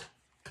cheese.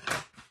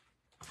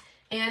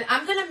 And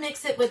I'm going to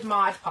mix it with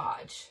Mod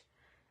Podge.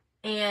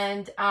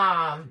 And,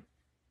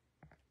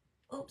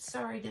 oops,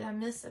 sorry, did I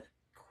miss a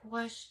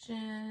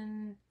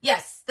question?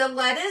 Yes, the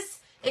lettuce,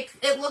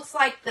 it looks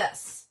like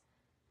this.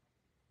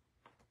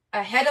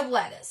 A head of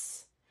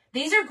lettuce.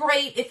 These are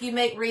great if you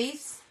make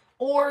wreaths,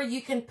 or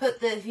you can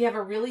put if you have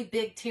a really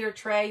big tier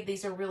tray,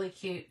 these are really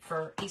cute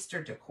for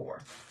Easter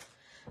decor.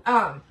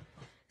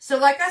 So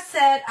like I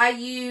said, I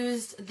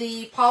used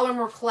the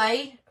polymer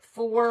clay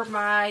for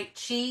my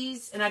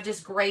cheese, and I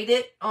just grate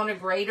it on a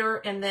grater,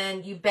 and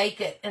then you bake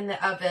it in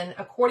the oven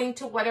according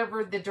to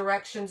whatever the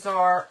directions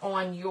are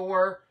on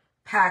your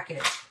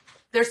package.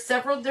 There's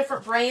several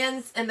different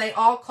brands, and they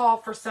all call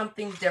for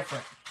something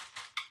different.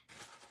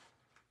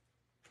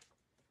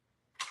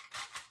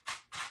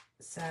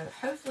 So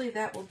hopefully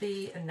that will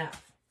be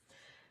enough.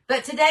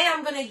 But today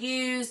I'm going to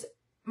use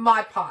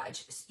Mod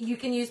Podge. You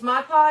can use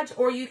Mod Podge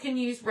or you can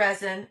use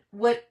resin,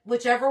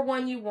 whichever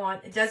one you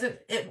want.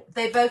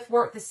 They both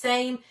work the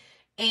same,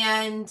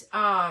 and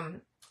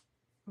Mod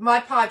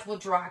Podge will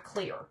dry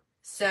clear,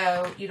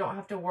 so you don't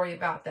have to worry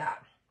about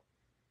that.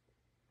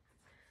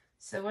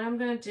 So what I'm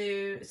going to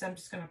do is I'm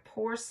just going to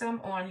pour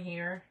some on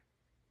here,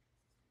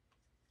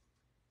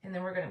 and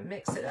then we're going to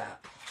mix it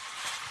up.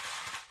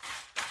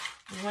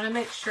 You want to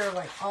make sure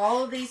like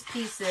all of these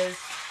pieces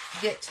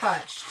get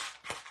touched,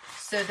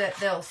 so that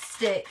they'll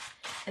stick.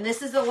 And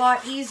this is a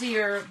lot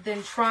easier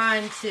than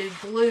trying to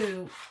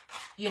glue,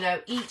 you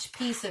know, each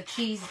piece of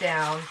cheese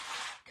down,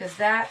 because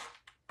that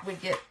would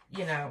get,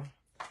 you know,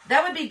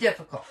 that would be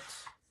difficult.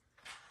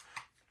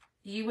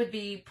 You would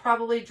be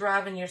probably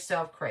driving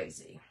yourself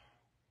crazy.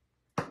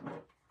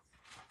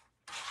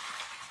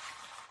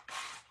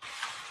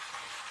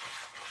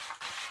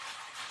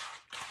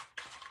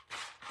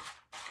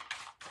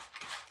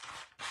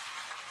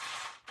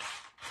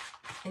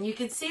 And you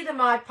can see the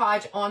Mod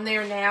Podge on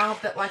there now,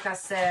 but like I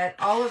said,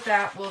 all of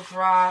that will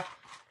dry.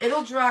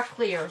 It'll dry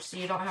clear, so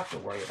you don't have to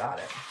worry about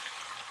it.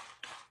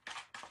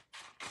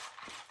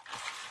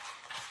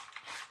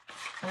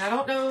 And I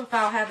don't know if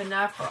I'll have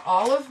enough for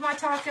all of my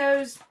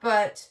tacos,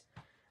 but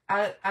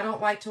I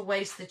don't like to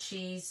waste the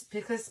cheese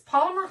because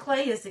polymer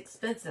clay is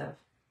expensive.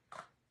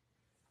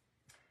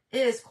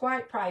 It is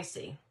quite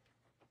pricey.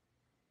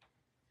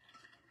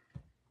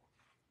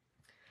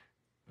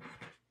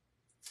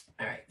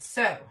 All right,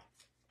 so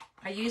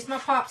I use my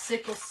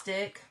popsicle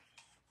stick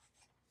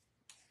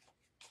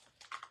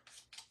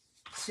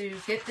to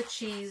get the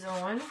cheese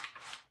on.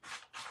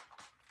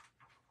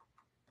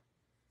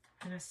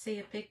 And I see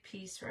a big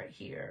piece right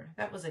here.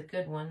 That was a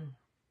good one.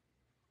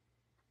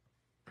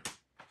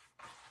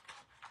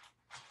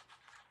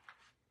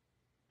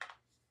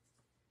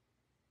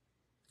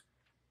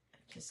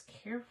 Just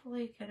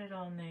carefully get it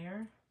on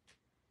there.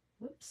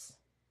 Whoops.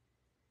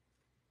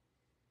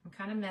 I'm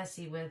kind of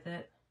messy with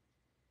it.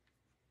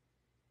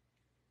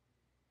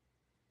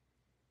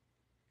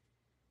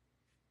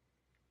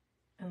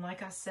 And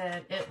like I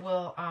said, it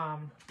will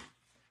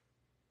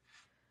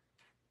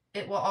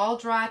all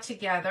dry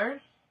together.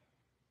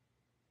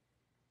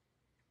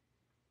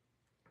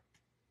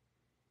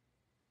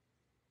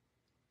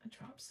 I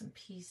dropped some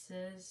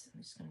pieces.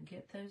 I'm just going to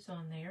get those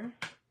on there.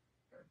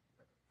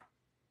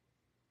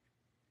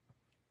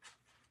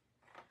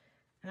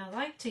 And I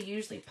like to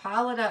usually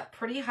pile it up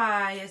pretty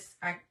high.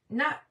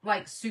 Not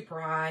like super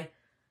high,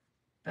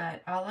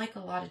 but I like a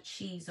lot of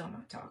cheese on my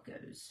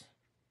tacos.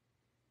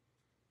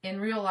 In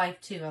real life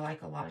too, I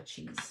like a lot of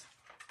cheese.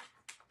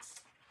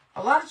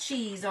 A lot of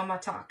cheese on my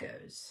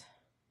tacos.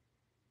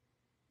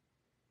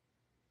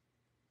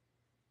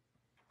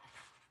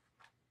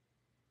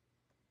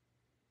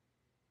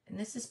 And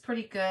this is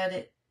pretty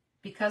good.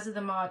 Because of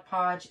the Mod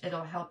Podge,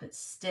 it'll help it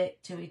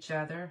stick to each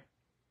other.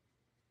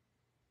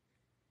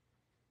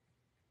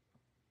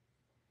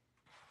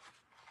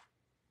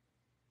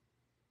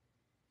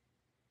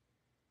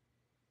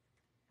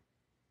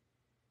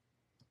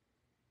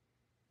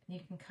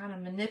 You can kind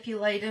of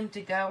manipulate them to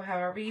go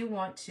however you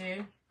want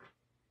to.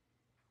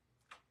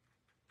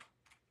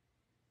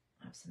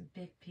 I have some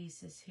big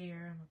pieces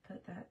here. I'm going to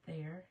put that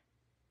there.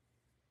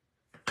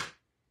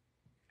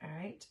 All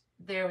right,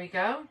 there we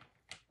go.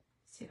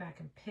 See if I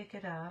can pick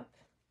it up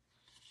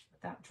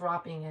without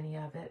dropping any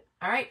of it.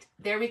 All right,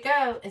 there we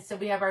go. And so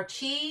we have our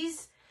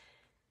cheese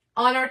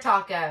on our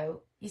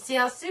taco. You see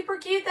how super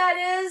cute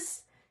that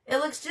is? It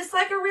looks just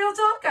like a real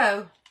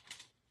taco.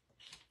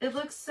 It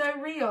looks so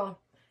real.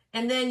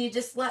 And then you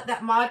just let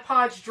that Mod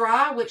Podge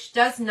dry, which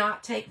does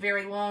not take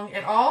very long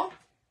at all.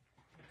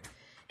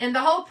 And the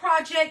whole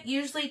project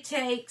usually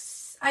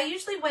takes, I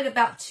usually wait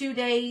about 2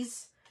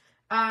 days,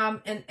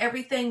 and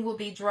everything will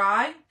be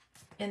dry.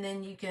 And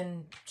then you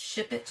can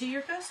ship it to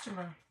your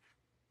customer.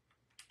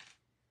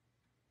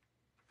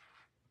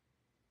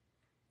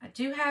 I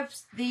do have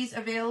these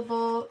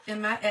available in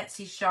my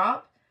Etsy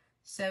shop.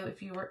 So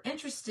if you were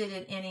interested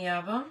in any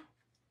of them,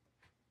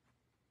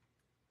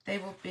 they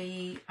will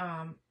be...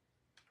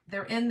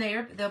 they're in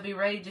there. They'll be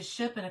ready to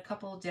ship in a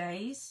couple of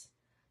days.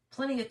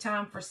 Plenty of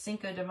time for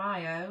Cinco de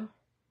Mayo.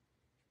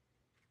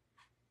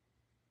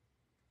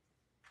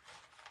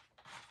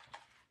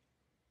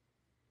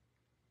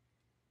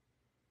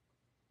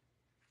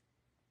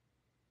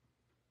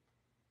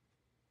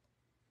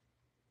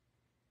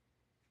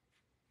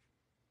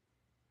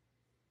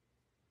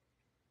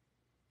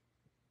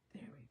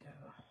 There we go.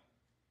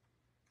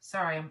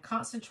 Sorry, I'm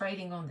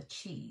concentrating on the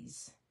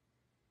cheese.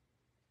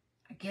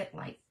 I get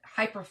like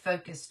hyper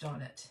focused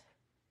on it.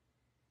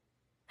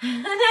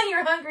 Now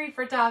you're hungry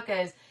for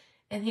tacos.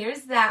 And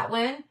here's that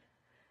one.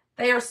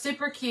 They are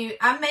super cute.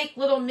 I make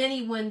little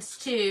mini ones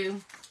too.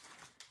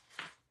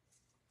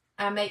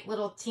 I make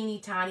little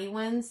teeny tiny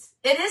ones.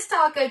 It is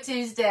Taco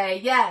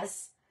Tuesday,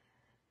 yes.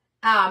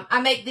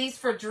 I make these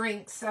for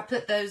drinks. I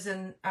put those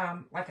in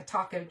like a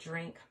taco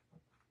drink.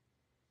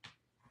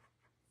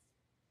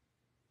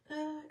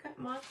 I got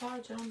my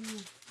Podge on me.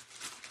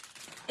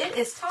 It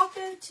is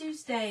Taco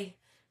Tuesday.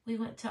 We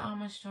went to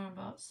Amish store and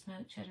bought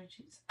smoked cheddar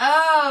cheese.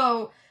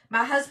 Oh,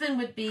 my husband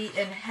would be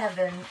in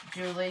heaven,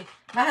 Julie.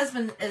 My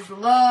husband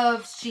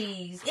loves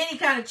cheese. Any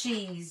kind of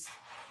cheese.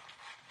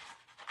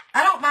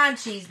 I don't mind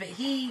cheese, but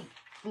he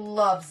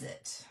loves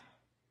it.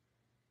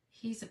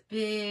 He's a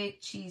big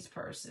cheese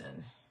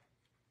person.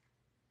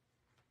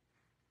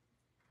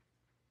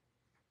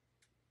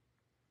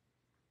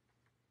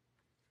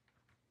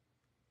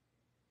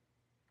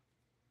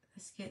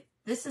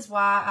 This is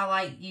why I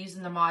like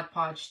using the Mod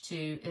Podge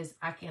too, is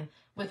I can,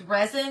 with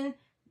resin,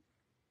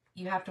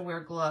 you have to wear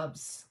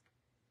gloves.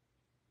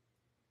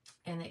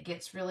 And it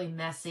gets really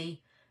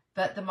messy.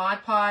 But the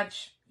Mod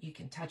Podge, you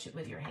can touch it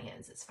with your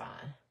hands. It's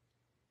fine.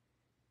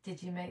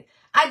 Did you make?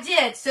 I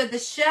did. So the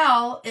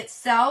shell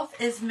itself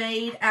is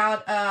made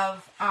out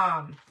of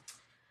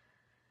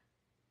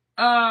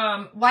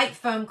white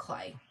foam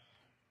clay.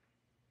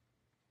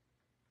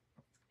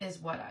 Is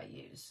what I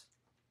use.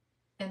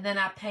 And then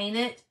I paint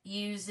it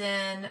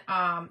using,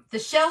 the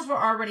shells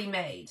were already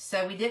made.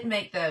 So we didn't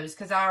make those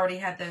because I already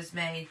had those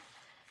made.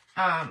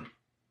 And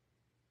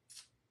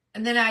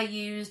then I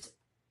used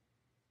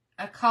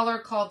a color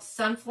called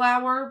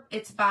Sunflower.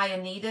 It's by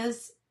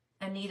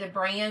Anita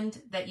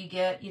brand that you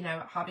get, you know,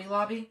 at Hobby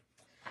Lobby.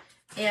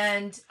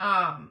 And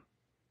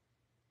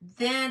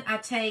then I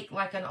take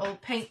like an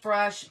old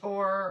paintbrush,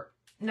 or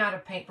not a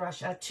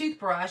paintbrush, a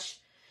toothbrush.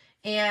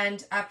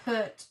 And I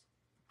put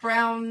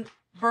brown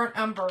burnt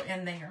umber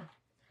in there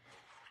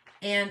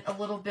and a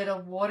little bit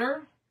of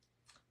water,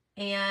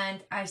 and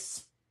I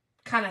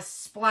kind of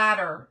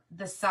splatter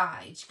the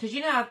sides, because you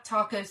know how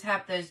tacos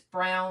have those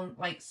brown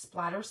like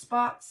splatter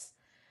spots.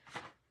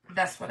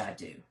 That's what I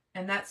do.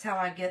 And that's how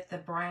I get the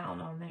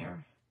brown on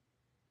there.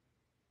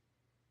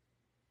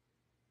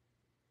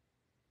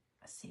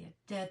 I see a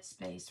dead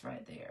space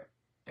right there.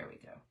 There we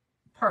go.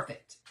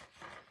 Perfect.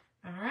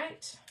 All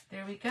right,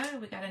 there we go.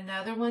 We got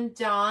another one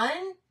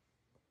done.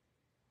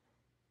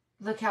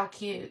 Look how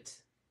cute.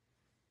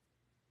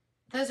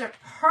 Those are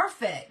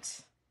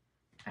perfect.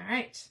 All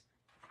right.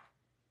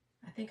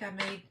 I think I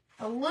made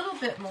a little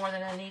bit more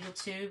than I needed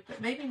to, but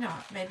maybe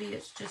not. Maybe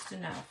it's just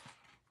enough.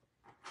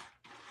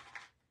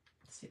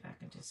 Let's see if I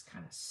can just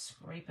kind of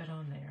scrape it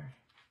on there.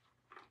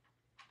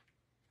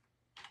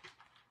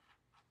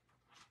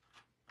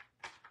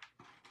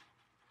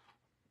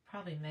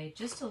 Probably made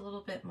just a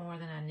little bit more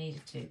than I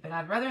needed to, but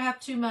I'd rather have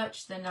too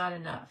much than not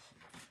enough.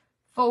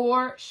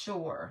 For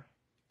sure.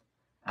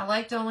 I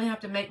like to only have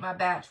to make my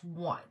batch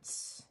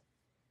once.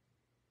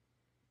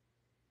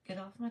 Get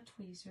off my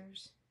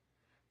tweezers.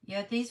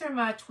 Yeah, these are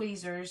my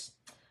tweezers.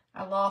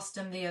 I lost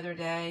them the other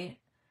day.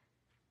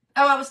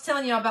 Oh, I was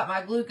telling you about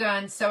my glue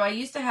gun. So I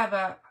used to have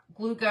a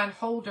glue gun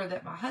holder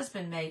that my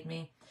husband made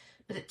me,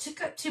 but it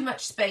took up too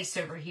much space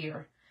over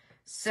here.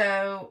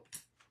 So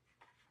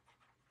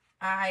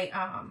I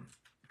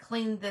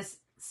cleaned this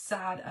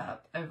side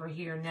up over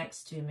here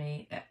next to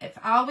me.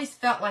 I always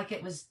felt like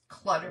it was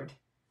cluttered.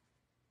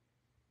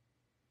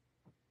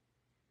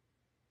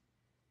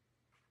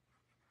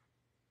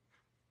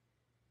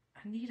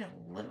 I need a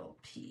little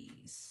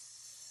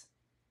piece,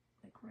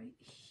 like right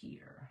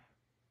here.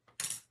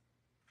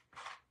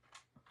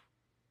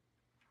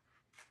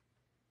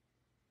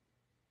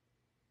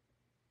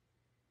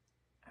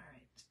 All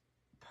right,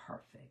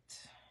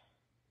 perfect.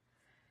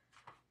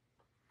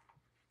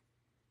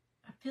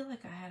 I feel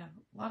like I had a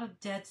lot of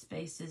dead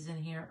spaces in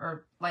here,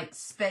 or like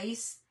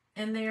space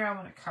in there. I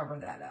want to cover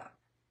that up.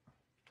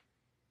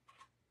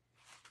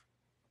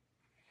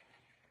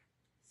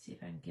 See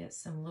if I can get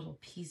some little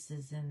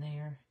pieces in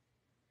there.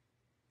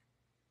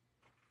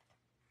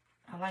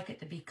 I like it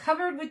to be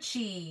covered with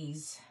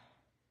cheese.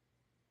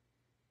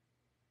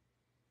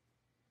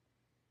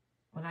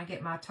 When I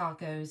get my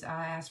tacos,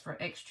 I ask for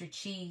extra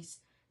cheese,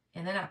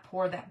 and then I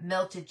pour that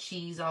melted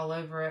cheese all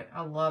over it.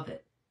 I love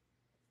it.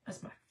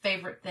 That's my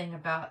favorite thing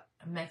about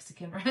a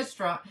Mexican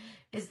restaurant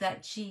is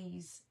that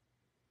cheese.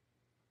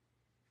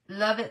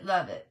 Love it,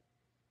 love it.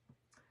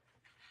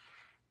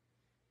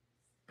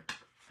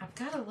 I've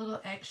got a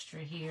little extra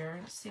here.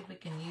 Let's see if we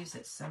can use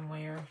it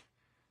somewhere.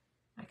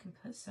 I can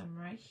put some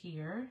right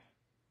here.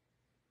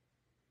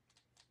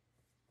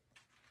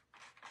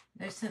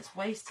 No sense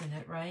wasting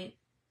it, right?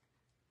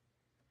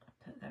 I'll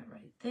put that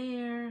right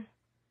there.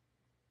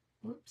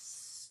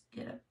 Whoops.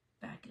 Get it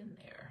back in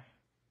there.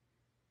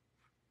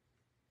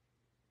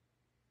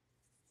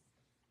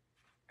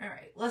 All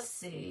right, let's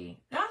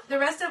see. Oh, the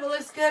rest of it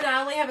looks good.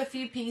 I only have a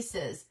few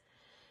pieces.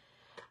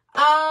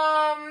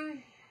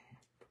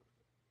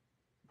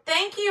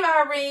 Thank you,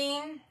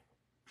 Irene.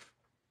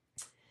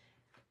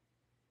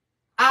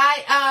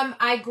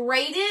 I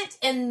grate it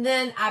and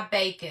then I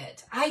bake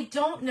it. I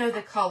don't know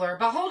the color,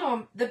 but hold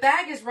on. The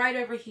bag is right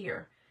over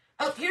here.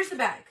 Oh, here's the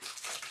bag.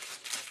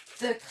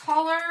 The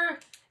color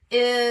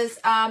is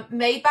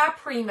made by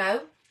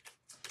Primo,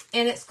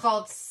 and it's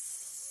called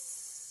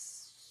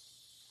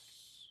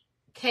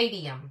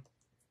Cadmium.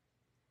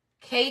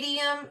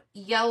 Cadmium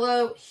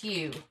yellow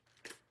hue.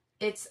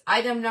 It's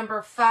item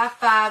number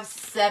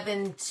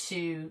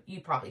 5572.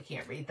 You probably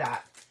can't read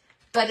that.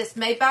 But it's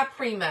made by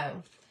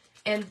Primo.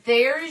 And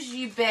theirs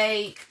you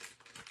bake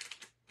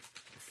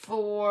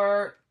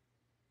for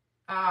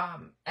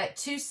at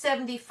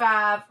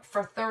 275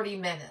 for 30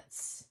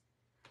 minutes.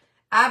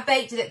 I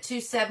baked it at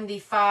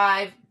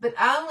 275, but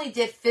I only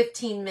did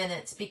 15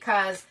 minutes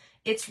because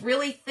it's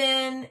really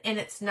thin and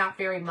it's not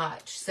very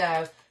much.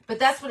 So, but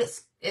that's what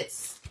it's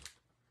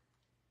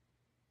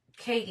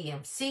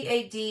Cadmium,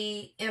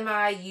 Cadmium.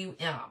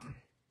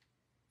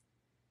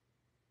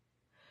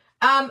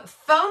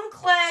 Foam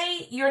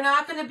clay, you're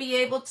not going to be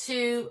able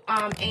to,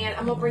 and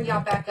I'm going to bring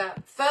y'all back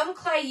up. Foam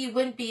clay, you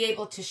wouldn't be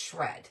able to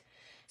shred.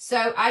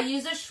 So I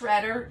use a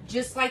shredder,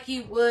 just like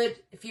you would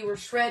if you were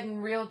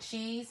shredding real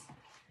cheese.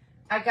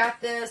 I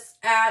got this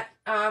at,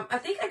 I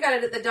think I got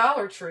it at the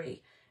Dollar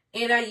Tree.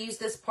 And I use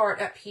this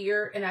part up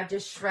here, and I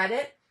just shred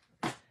it.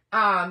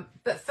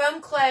 But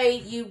foam clay,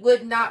 you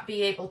would not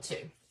be able to.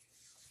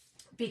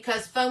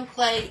 Because foam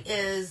clay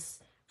is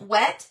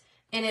wet,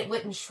 and it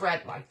wouldn't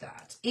shred like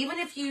that. Even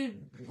if you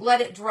let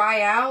it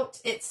dry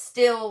out, it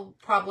still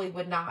probably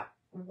would not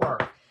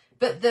work.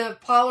 But the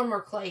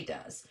polymer clay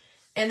does.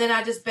 And then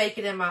I just bake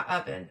it in my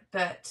oven.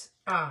 But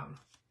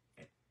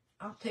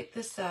I'll pick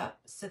this up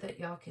so that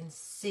y'all can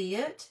see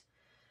it.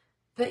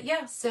 But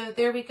yeah, so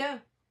there we go.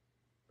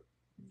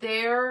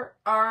 There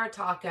are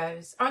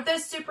tacos. Aren't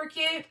those super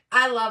cute?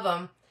 I love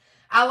them.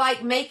 I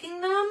like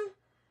making them.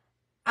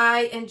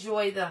 I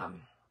enjoy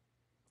them.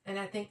 And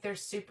I think they're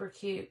super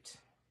cute.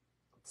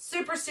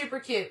 Super, super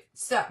cute.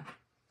 So,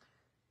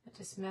 I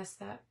just messed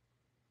that.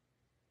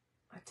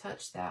 I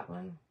touched that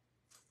one.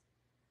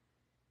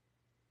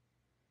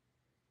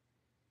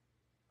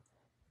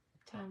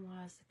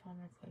 Time-wise, the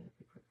polymer clay would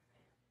be quicker.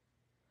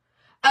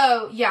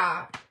 Oh,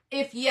 yeah.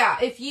 if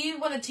you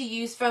wanted to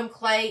use foam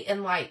clay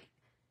and like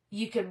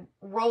you could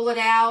roll it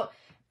out,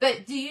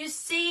 but do you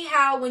see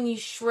how when you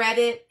shred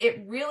it,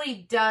 it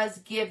really does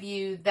give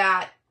you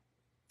that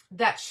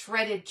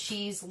shredded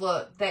cheese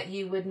look that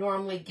you would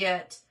normally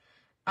get.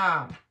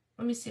 Let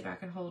me see if I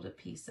can hold a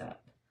piece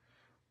up.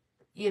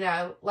 You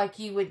know, like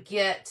you would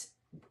get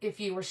if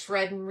you were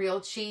shredding real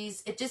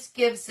cheese. It just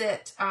gives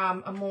it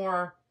a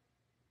more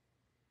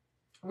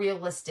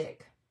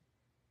realistic.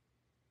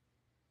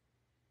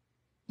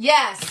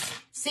 Yes,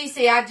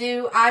 Cece,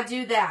 I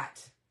do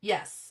that.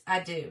 Yes, I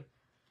do.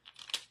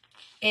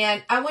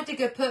 And I went to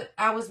go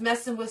I was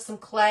messing with some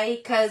clay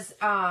because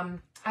I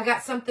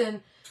got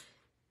something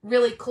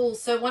really cool.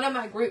 So one of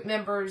my group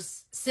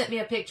members sent me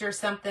a picture of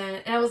something,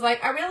 and I was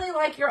like, I really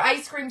like your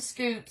ice cream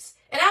scoops.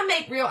 And I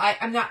make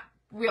I'm not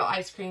real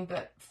ice cream,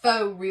 but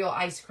faux real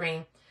ice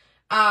cream.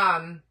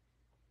 But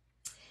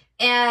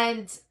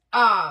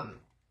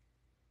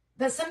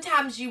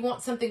sometimes you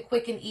want something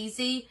quick and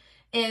easy.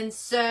 And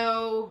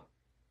so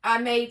I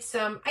made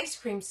some ice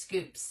cream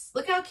scoops.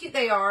 Look how cute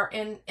they are.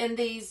 And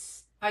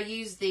these, I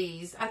use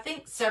these. I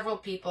think several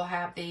people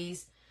have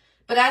these,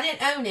 but I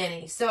didn't own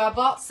any. So I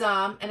bought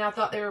some and I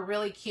thought they were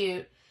really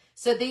cute.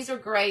 So these are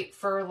great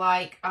for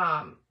like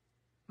my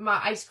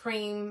ice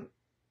cream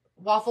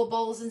waffle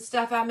bowls and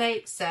stuff I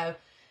make. So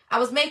I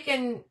was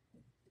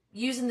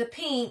using the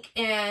pink,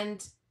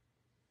 and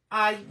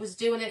I was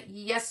doing it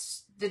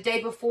the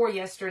day before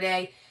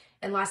yesterday.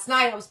 And last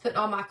night I was putting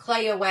all my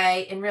clay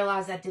away and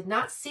realized I did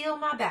not seal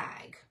my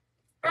bag.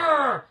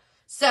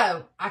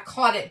 So I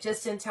caught it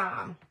just in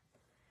time.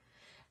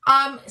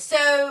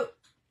 So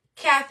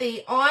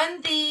Kathy,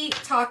 on the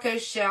taco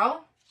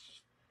shell,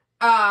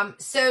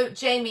 so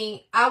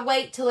Jamie, I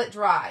wait till it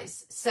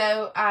dries.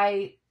 So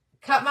I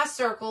cut my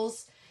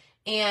circles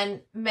and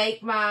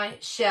make my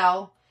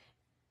shell,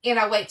 and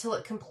I wait till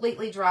it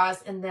completely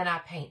dries, and then I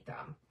paint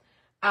them.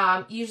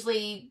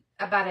 Usually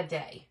about a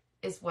day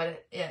is what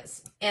it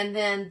is. And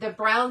then the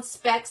brown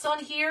specks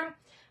on here,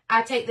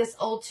 I take this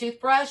old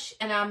toothbrush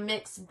and I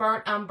mix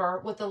burnt umber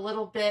with a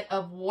little bit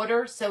of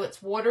water so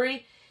it's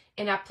watery,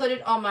 and I put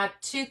it on my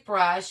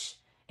toothbrush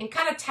and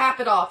kind of tap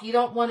it off. You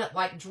don't want it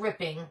like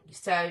dripping,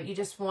 so you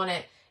just want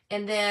it,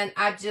 and then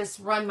I just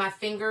run my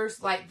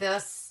fingers like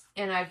this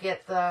and I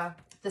get the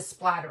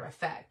splatter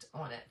effect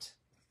on it.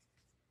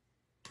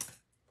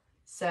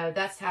 So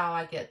that's how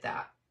I get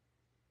that,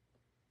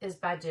 is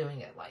by doing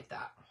it like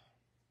that.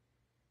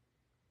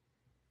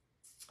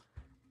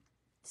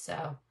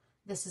 So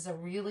this is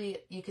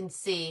you can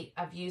see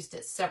I've used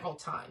it several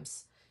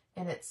times,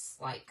 and it's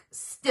like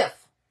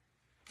stiff.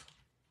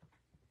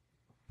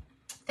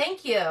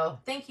 Thank you.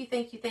 Thank you,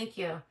 thank you, thank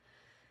you.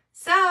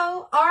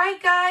 So, all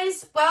right,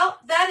 guys. Well,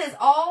 that is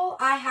all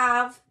I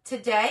have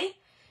today.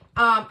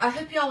 I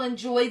hope y'all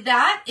enjoyed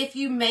that. If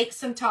you make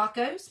some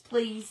tacos,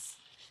 please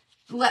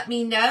let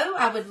me know.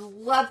 I would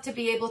love to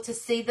be able to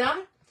see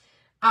them.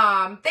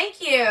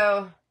 Thank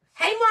you.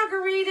 Hey,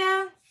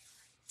 Margarita.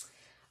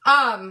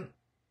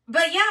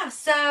 But yeah,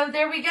 so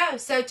there we go.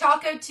 So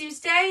Taco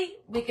Tuesday,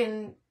 we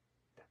can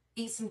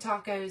eat some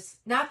tacos.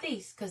 Not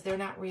these, because they're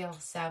not real.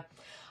 So,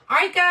 all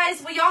right,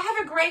 guys. Well, y'all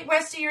have a great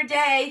rest of your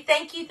day.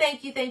 Thank you,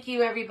 thank you, thank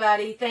you,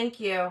 everybody. Thank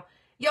you.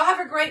 Y'all have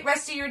a great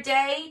rest of your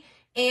day.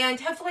 And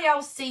hopefully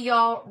I'll see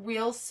y'all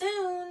real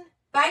soon.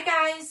 Bye,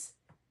 guys.